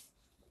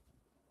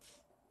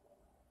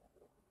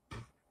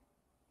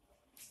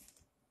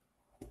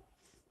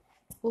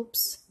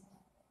 Oops.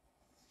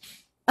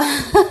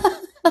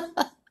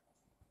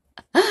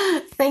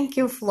 Thank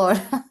you,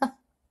 Flora.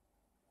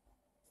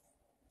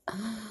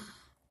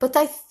 But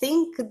I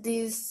think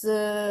this,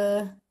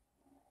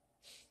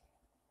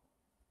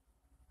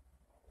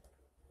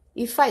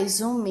 if I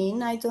zoom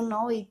in, I don't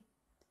know,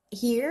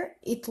 here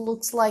it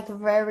looks like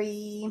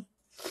very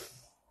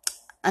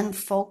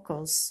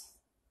unfocused.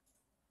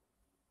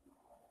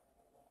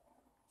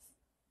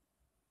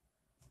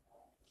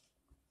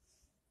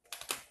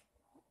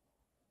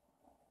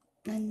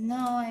 And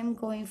now I'm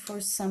going for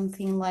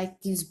something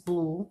like this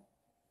blue,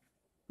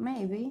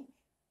 maybe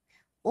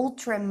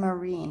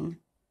ultramarine.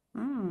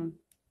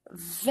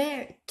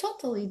 Very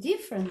totally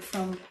different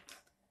from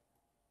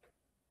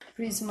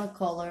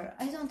Prismacolor.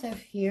 I don't have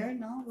here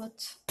no,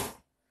 but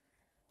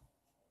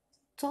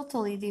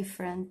totally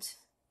different.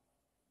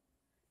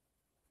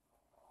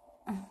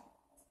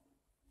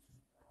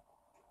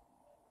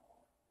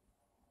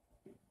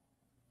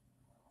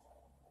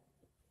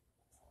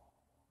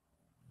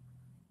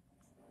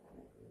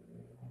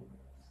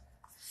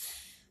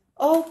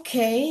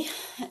 Okay,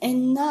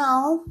 and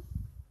now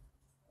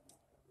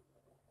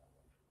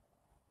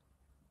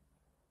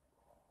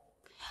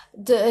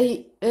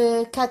the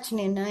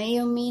Katrina,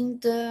 you mean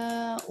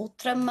the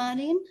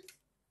ultramarine?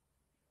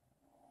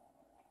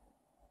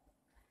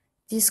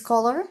 This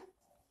color?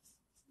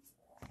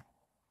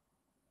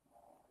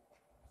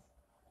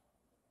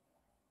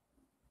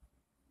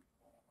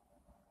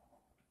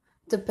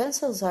 The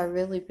pencils are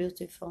really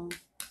beautiful.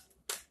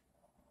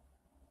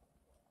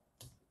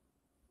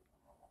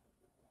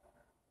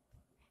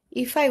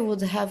 If I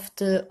would have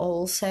the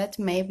whole set,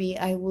 maybe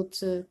I would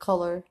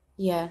color,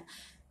 yeah,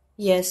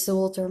 yes, the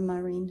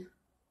ultramarine.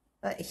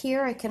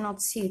 Here I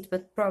cannot see it,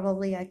 but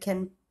probably I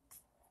can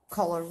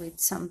color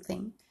with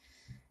something.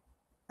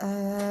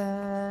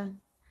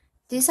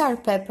 These are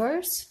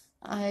peppers,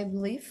 I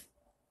believe.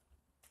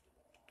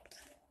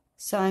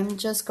 So I'm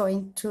just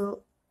going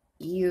to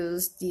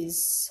use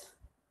this.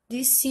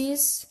 This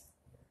is,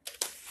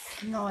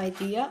 no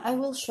idea, I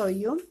will show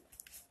you.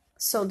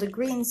 So the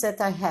greens that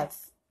I have.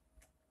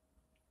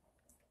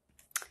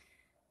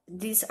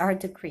 These are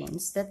the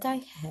greens that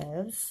I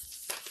have.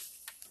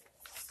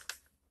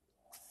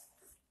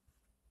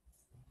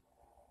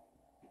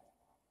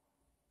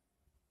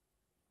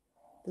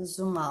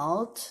 Zoom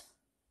out.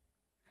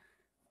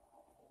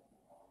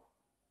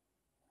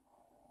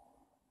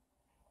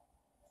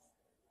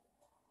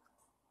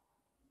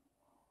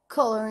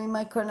 Color in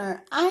my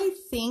corner. I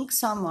think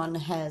someone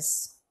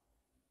has.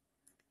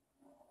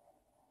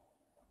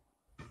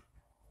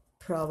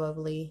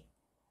 Probably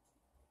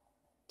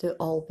the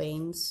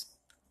Albanes.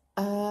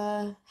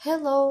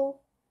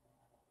 Hello,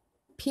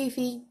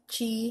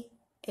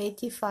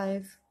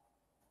 PVG85.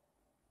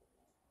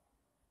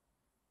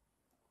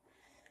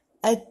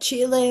 A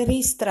Chile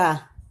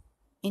Ristra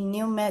in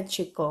New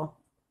Mexico.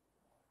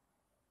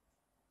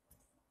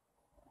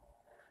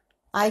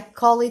 I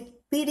call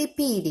it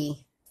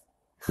piripiri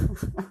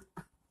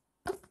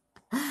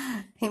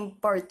in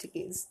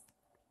Portuguese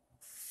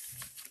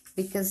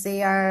because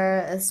they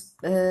are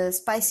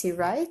spicy,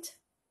 right?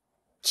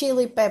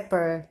 Chili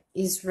pepper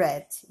is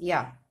red,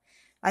 yeah.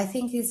 I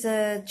think it's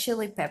a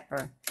chili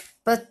pepper.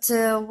 But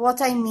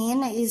what I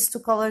mean is to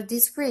color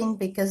this green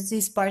because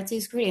this part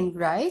is green,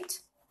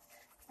 right?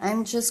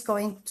 I'm just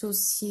going to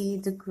see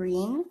the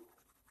green.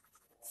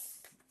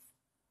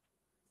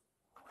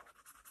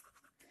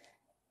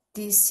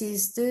 This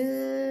is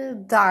the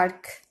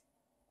dark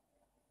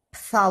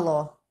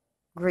phthalo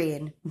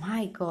green.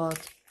 My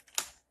God,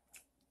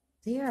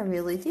 they are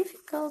really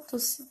difficult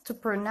to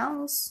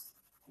pronounce.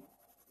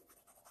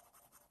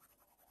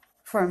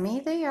 For me,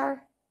 they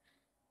are.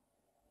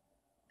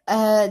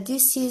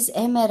 This is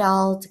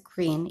emerald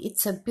green.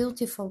 It's a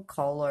beautiful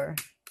color.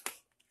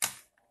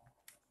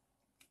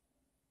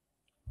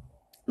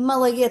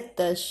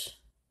 Malaguetas.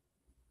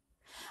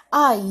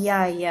 Ah,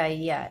 yeah,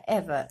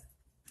 Eva.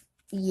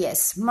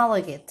 Yes,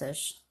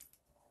 Malaguetas.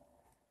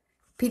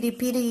 Piri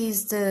piri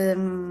is the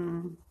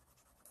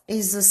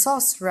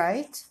sauce,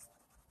 right?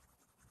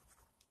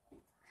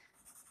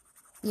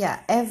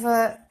 Yeah,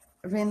 Eva,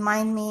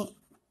 remind me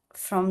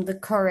from the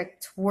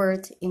correct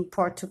word in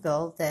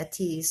Portugal, that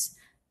is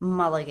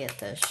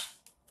Malaguetas.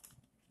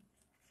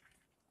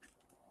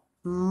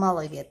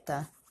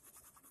 Malagueta.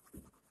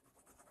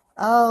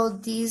 Oh,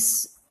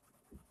 this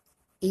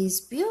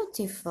is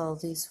beautiful.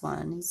 This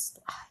one is,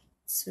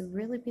 it's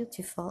really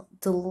beautiful.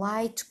 The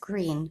light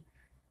green.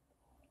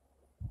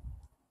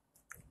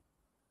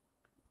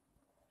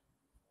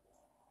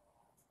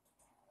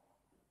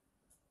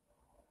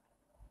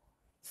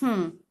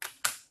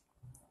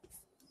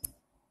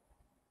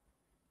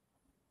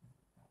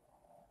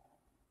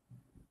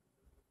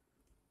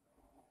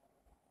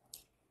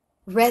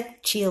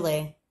 Red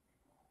chile.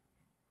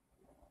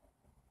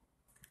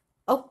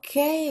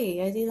 Okay,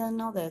 I didn't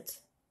know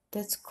that.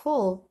 That's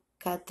cool,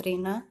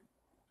 Katrina.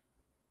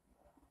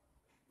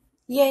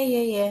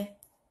 Yeah.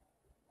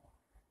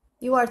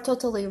 You are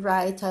totally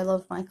right. I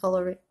love my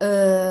color,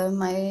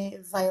 my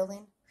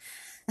violin.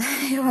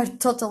 You are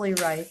totally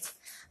right.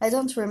 I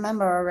don't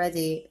remember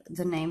already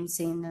the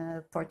names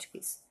in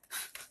Portuguese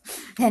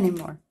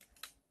anymore.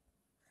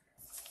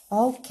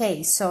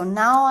 Okay, so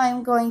now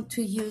I'm going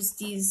to use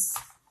this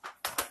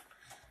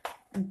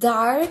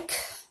dark,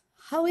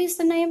 how is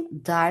the name?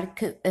 Dark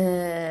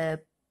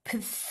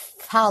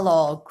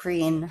phthalo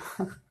green.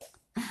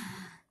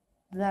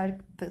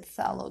 Dark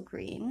phthalo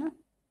green.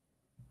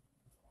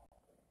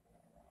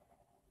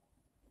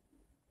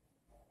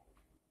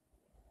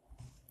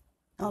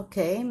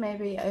 Okay,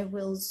 maybe I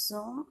will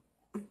zoom.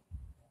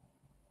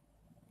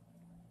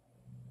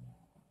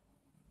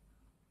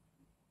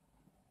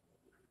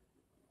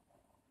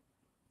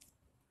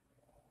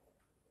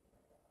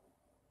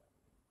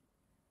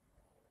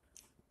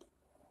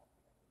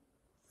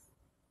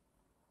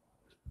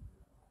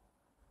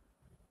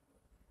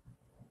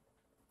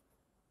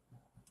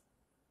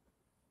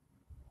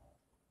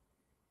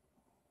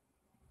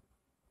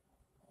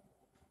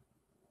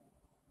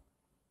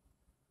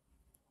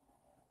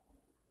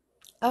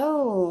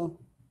 Oh,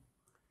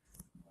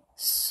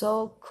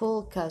 so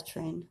cool,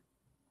 Catherine.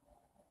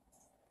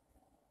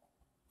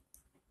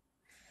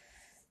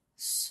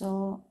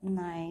 So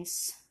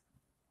nice.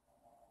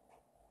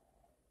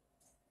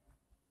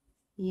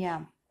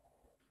 Yeah.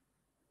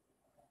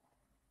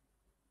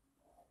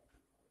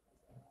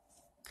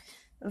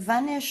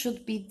 Vanya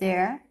should be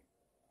there,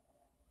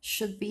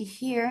 should be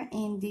here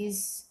in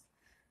this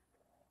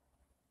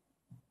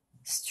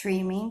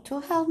streaming to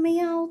help me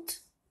out.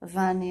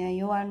 Vanya,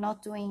 you are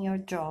not doing your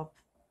job.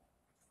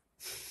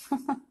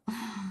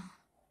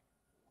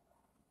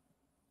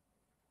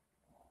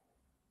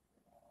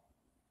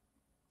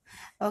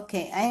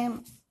 Okay, I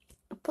am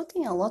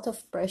putting a lot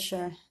of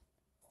pressure.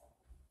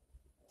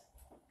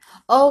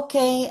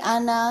 Okay,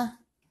 Anna.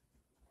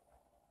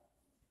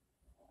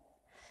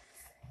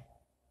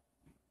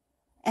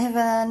 Have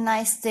a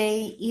nice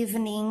day,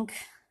 evening,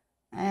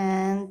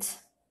 and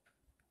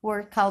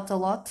work out a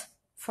lot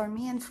for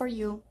me and for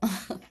you.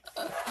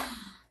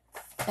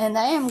 And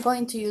I am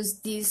going to use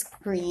this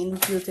green,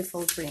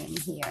 beautiful green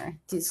here,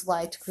 this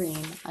light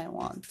green I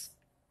want.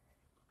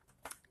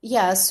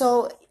 Yeah,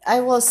 so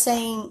I was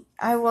saying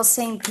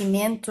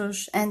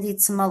pimentos and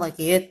it's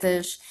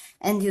malaguetas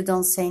and you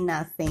don't say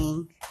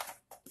nothing.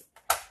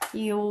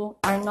 You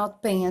are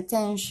not paying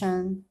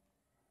attention.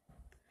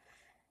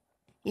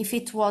 If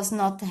it was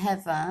not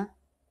Heva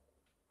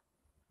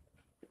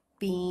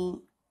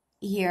being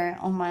here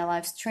on my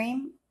live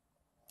stream,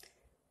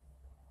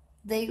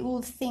 they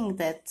would think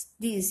that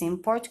this in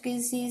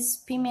Portuguese is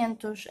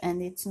pimentos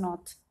and it's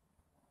not.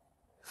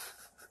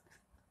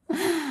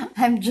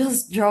 I'm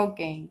just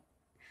joking.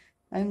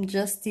 I'm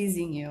just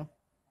teasing you.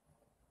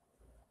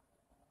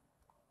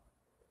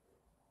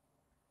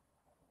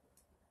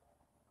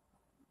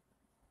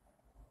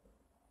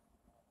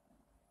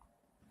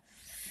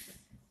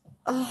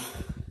 Oh.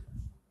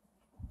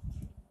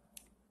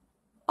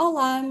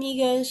 Olá,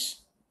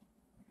 amigas.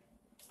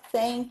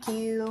 Thank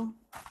you.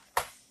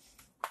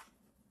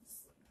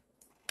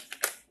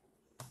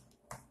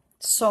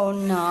 So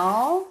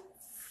now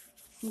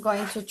I'm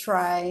going to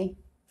try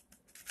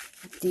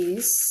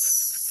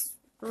these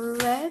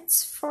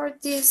reds for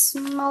these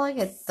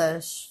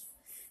malaguetas.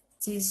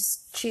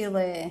 This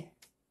chili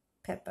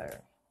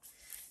pepper.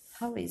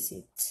 How is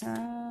it?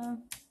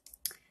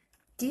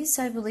 This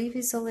I believe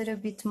is a little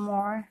bit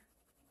more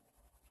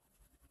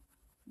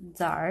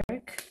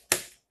dark.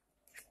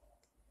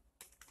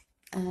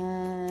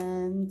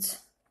 And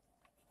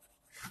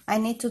I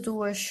need to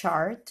do a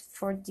chart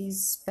for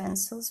these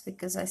pencils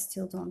because I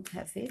still don't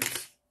have it.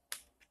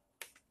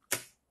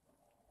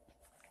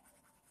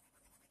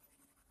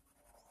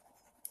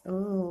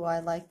 Oh,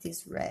 I like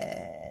this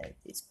red.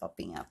 It's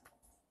popping up.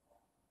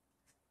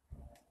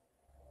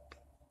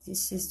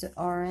 This is the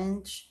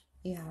orange.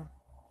 Yeah.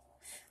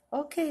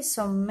 Okay,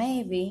 so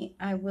maybe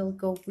I will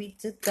go with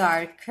the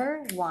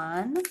darker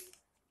one.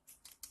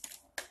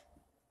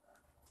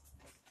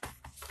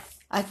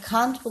 I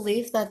can't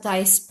believe that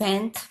I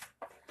spent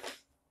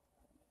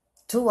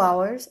 1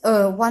 hour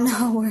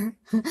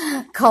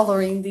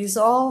coloring these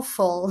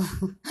awful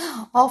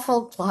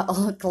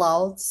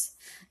clouds.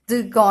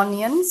 The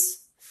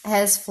Gonions,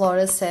 as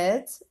Flora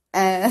said,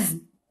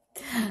 and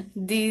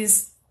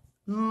these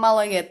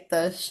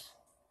Malaguetas.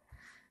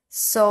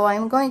 So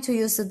I'm going to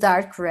use the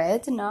dark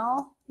red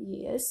now.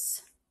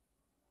 Yes.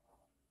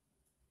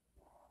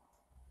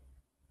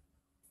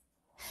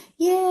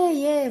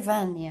 Yeah,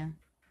 Vanya.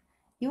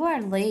 You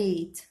are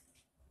late.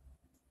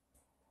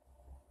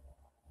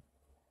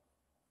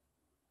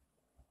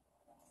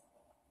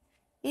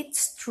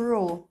 It's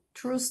true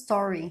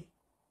story.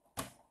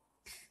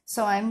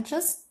 So I'm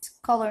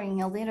just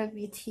coloring a little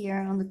bit here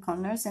on the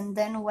corners, and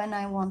then when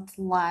I want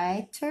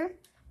lighter,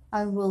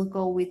 I will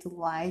go with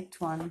light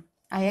one.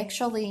 I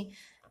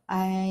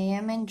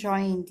am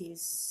enjoying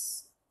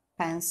these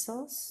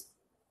pencils.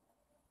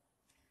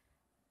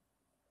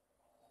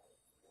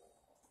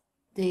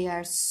 They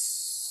are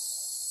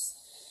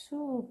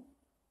super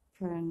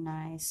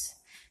nice.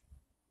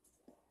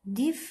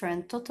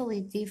 Different,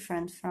 totally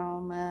different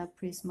from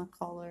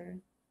Prismacolor.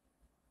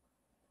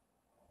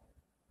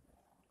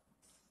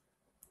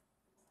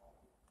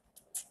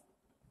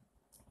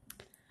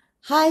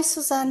 Hi,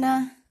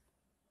 Susana.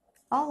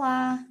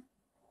 Olá.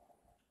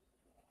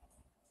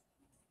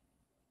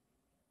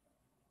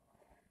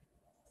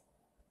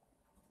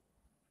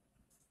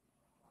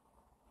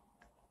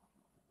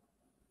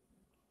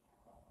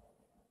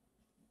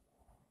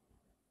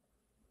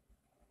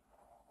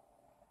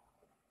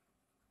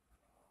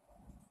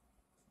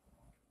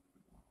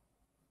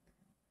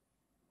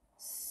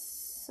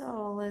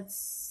 So let's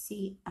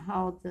see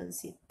how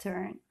does it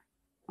turn.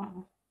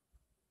 Oh.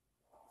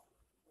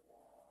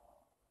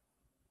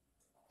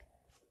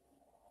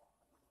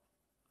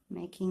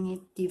 Making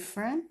it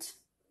different.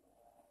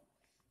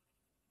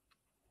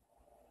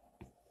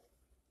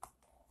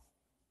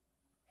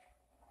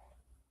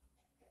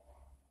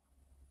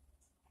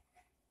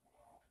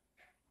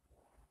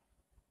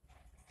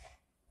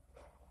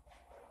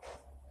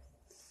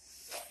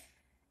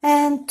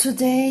 And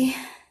today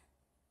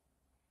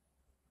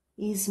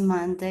It's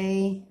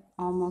Monday,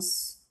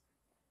 almost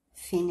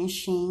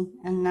finishing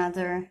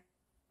another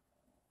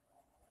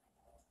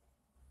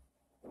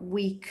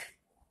week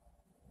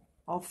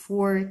of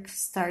work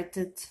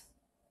started.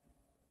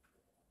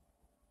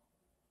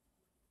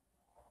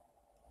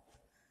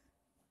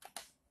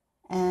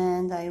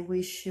 And I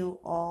wish you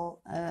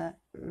all a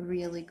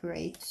really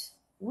great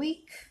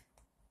week.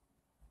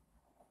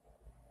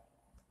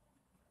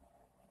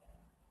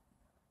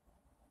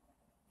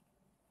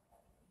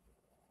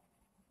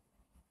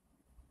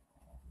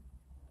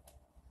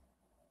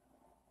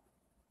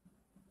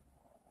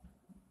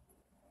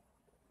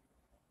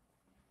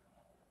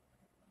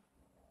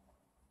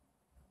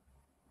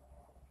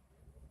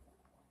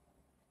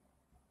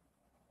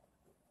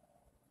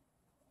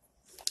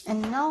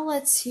 And now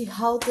let's see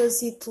how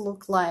does it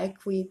look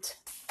like with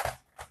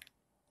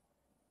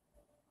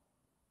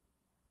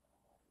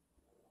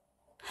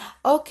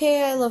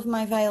okay, I love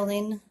my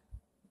violin.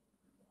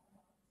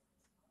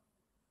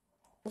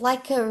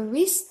 Like a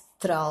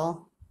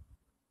ristral.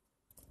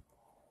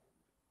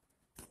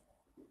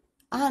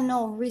 Ah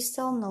no,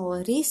 ristral no,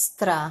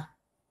 ristra.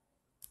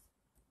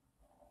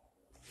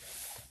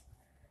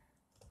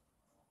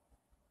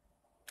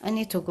 I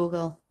need to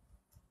Google.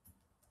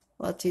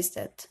 What is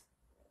that?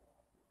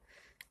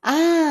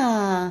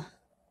 Ah,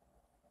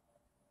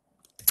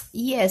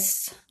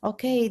 yes.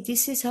 Okay,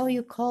 this is how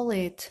you call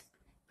it.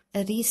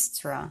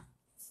 Ristra.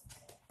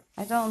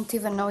 I don't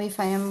even know if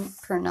I am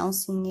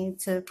pronouncing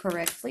it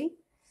correctly.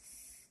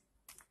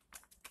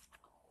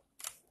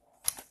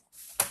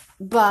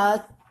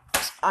 But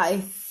I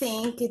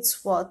think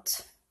it's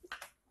what.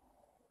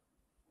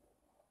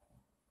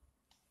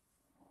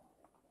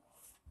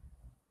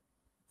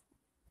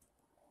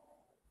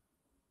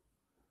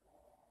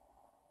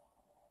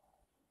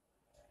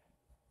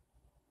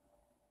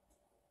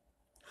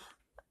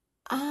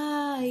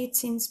 Ah,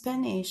 it's in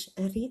Spanish.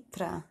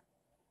 Ritra.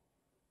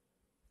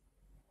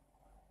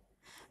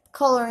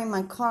 Color in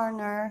my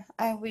corner.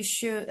 I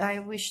wish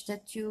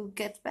that you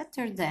get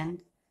better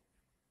then.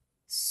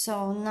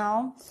 So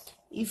now,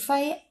 if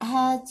I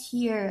had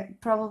here,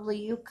 probably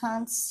you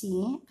can't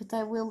see, but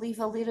I will leave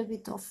a little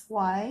bit of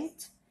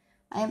white.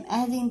 I'm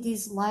adding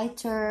this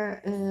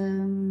lighter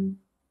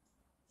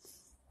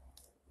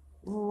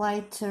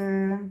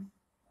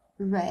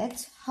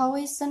red. How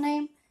is the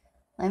name?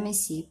 Let me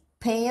see.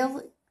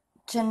 Pale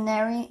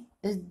Generian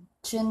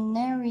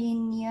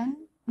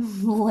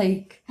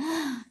like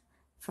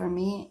for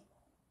me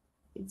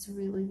it's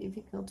really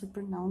difficult to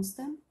pronounce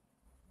them.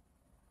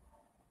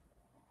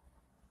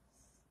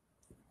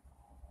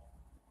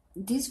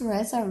 These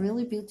reds are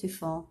really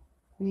beautiful.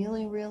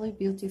 Really, really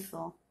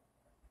beautiful.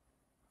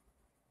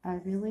 I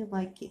really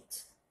like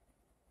it.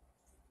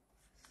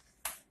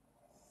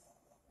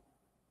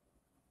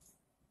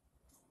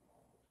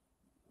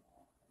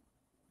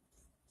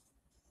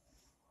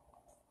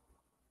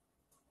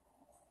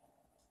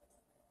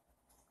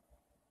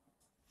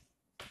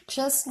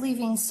 Just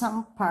leaving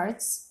some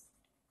parts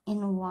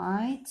in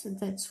white.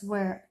 That's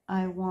where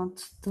I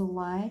want the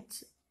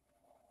light,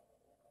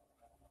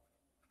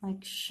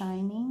 like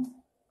shining.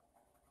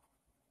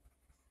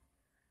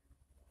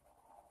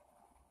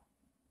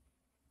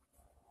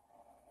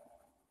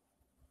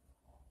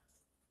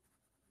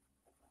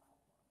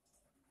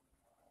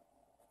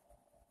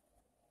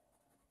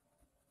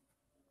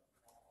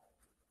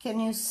 Can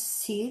you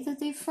see the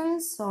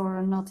difference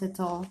or not at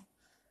all?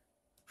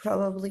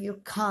 Probably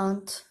you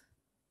can't.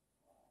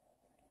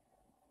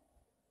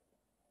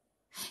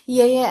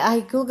 Yeah, I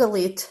Google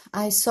it.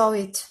 I saw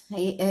it.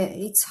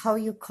 It's how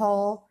you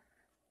call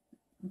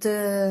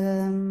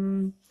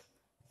the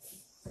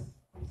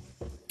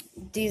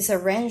this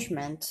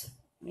arrangement.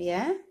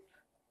 Yeah.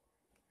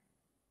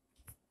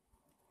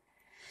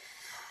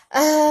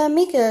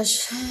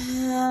 Amigas,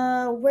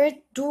 where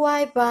do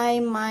I buy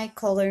my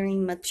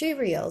coloring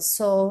materials?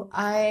 So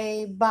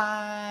I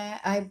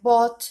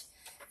bought,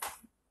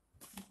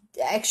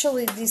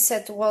 actually this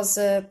set was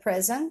a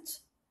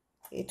present.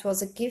 It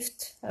was a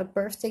gift, a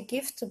birthday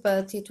gift,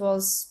 but it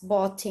was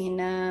bought in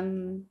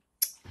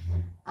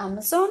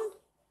Amazon.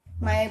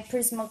 My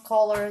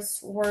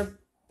Prismacolors were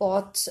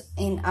bought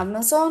in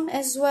Amazon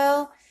as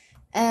well.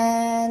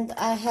 And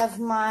I have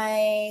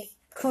my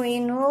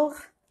Koinur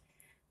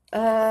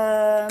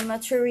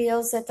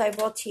materials that I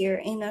bought here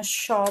in a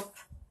shop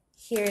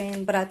here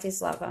in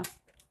Bratislava.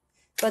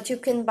 But you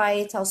can buy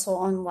it also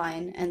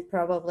online and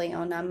probably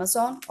on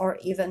Amazon or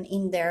even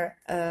in their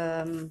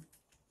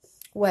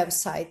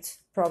website.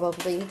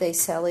 Probably they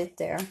sell it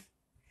there.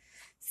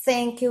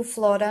 Thank you,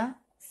 Flora.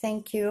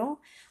 Thank you.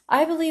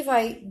 I believe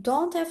I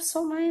don't have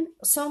so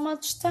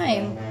much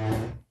time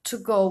to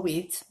go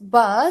with,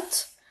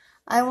 but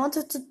I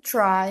wanted to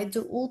try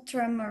the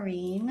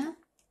ultramarine.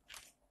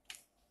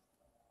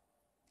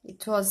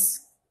 It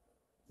was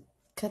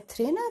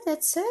Katrina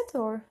that said,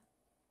 or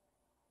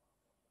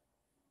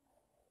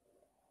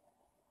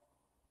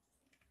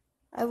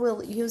I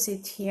will use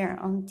it here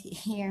on the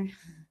here.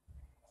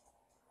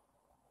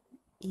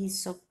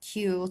 He's so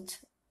cute.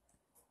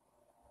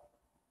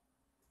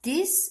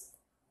 This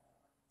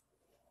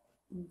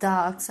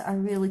ducks are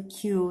really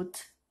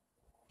cute.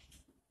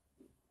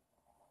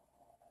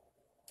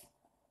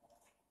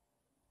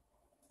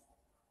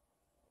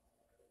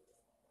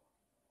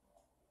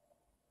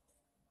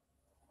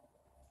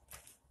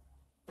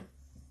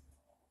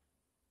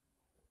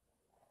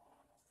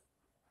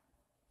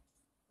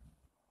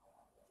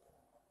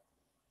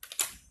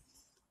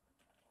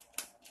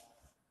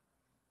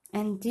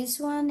 And this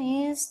one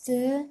is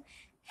the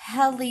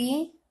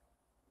helio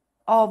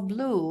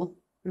blue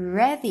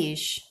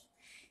reddish.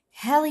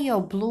 Helio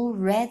blue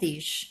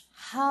reddish.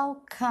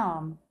 How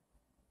come?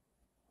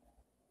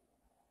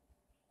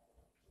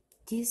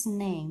 These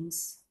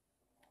names.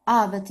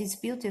 Ah, but it's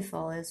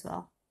beautiful as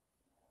well.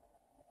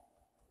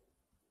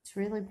 It's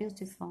really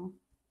beautiful.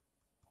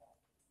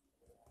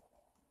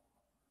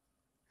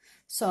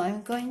 So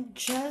I'm going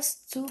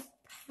just to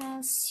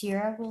pass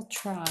here. I will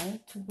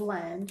try to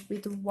blend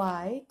with the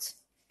white.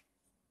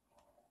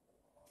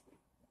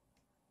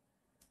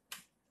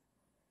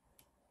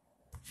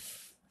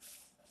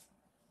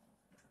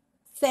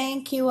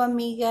 Thank you,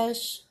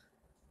 amigas.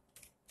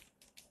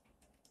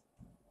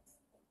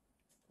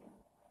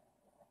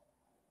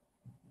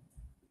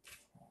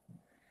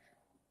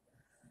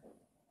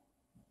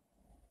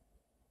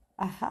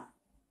 Aha,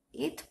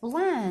 it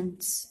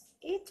blends.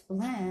 It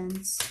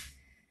blends.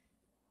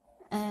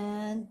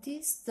 And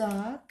this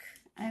duck,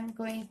 I'm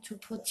going to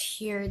put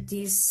here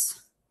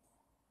this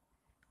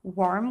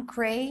warm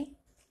gray.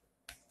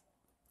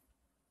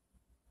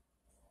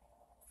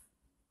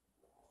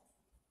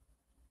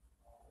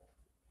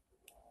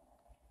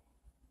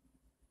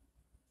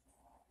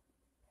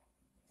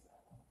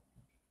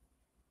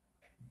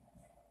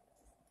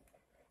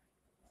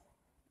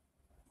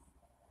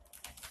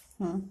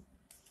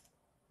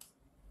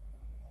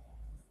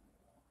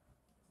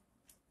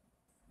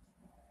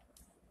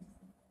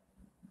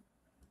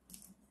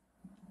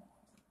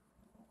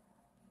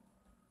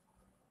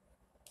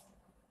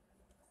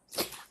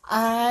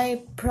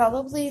 I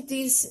probably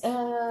this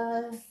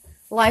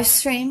live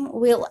stream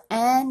will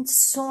end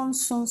soon,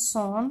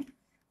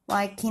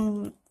 like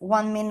in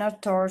 1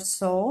 minute or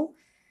so.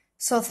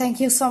 So thank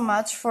you so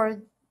much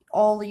for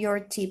all your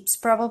tips.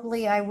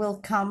 Probably I will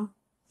come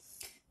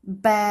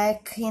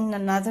back in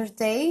another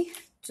day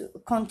to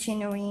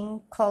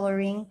continuing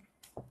coloring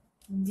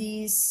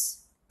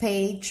this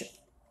page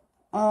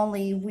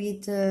only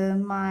with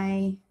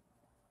my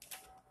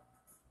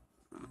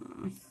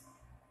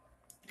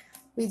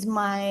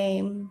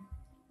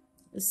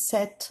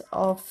set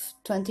of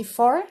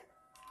 24.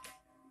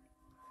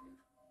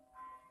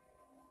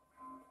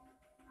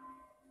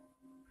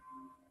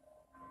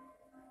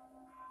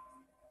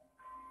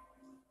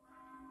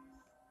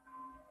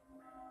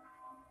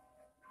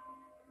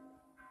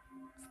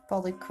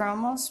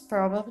 Polychromos,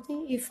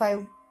 probably, if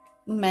I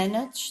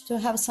manage to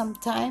have some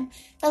time.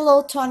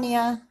 Hello,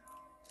 Tonya.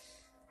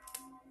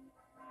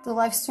 The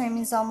live stream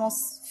is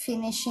almost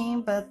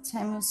finishing, but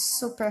I'm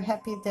super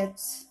happy that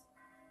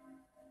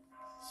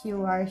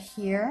you are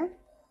here.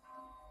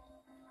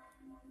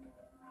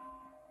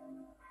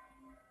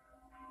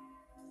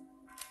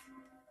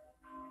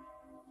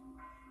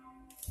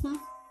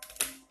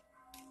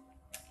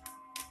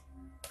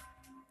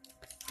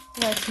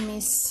 Let me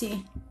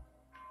see.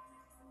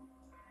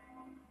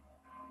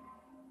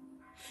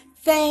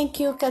 Thank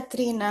you,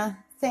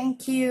 Katrina.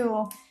 Thank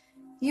you.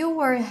 You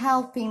were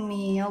helping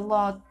me a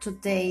lot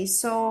today,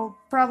 so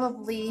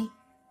probably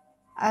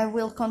I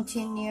will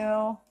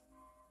continue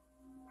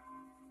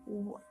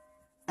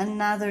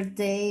another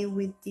day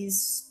with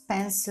these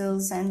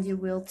pencils and you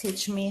will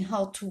teach me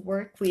how to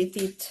work with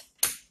it.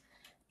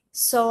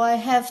 So I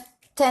have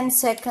 10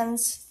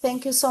 seconds.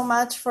 Thank you so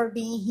much for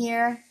being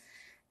here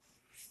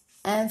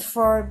and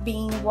for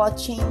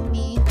watching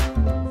me,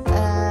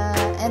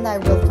 and I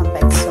will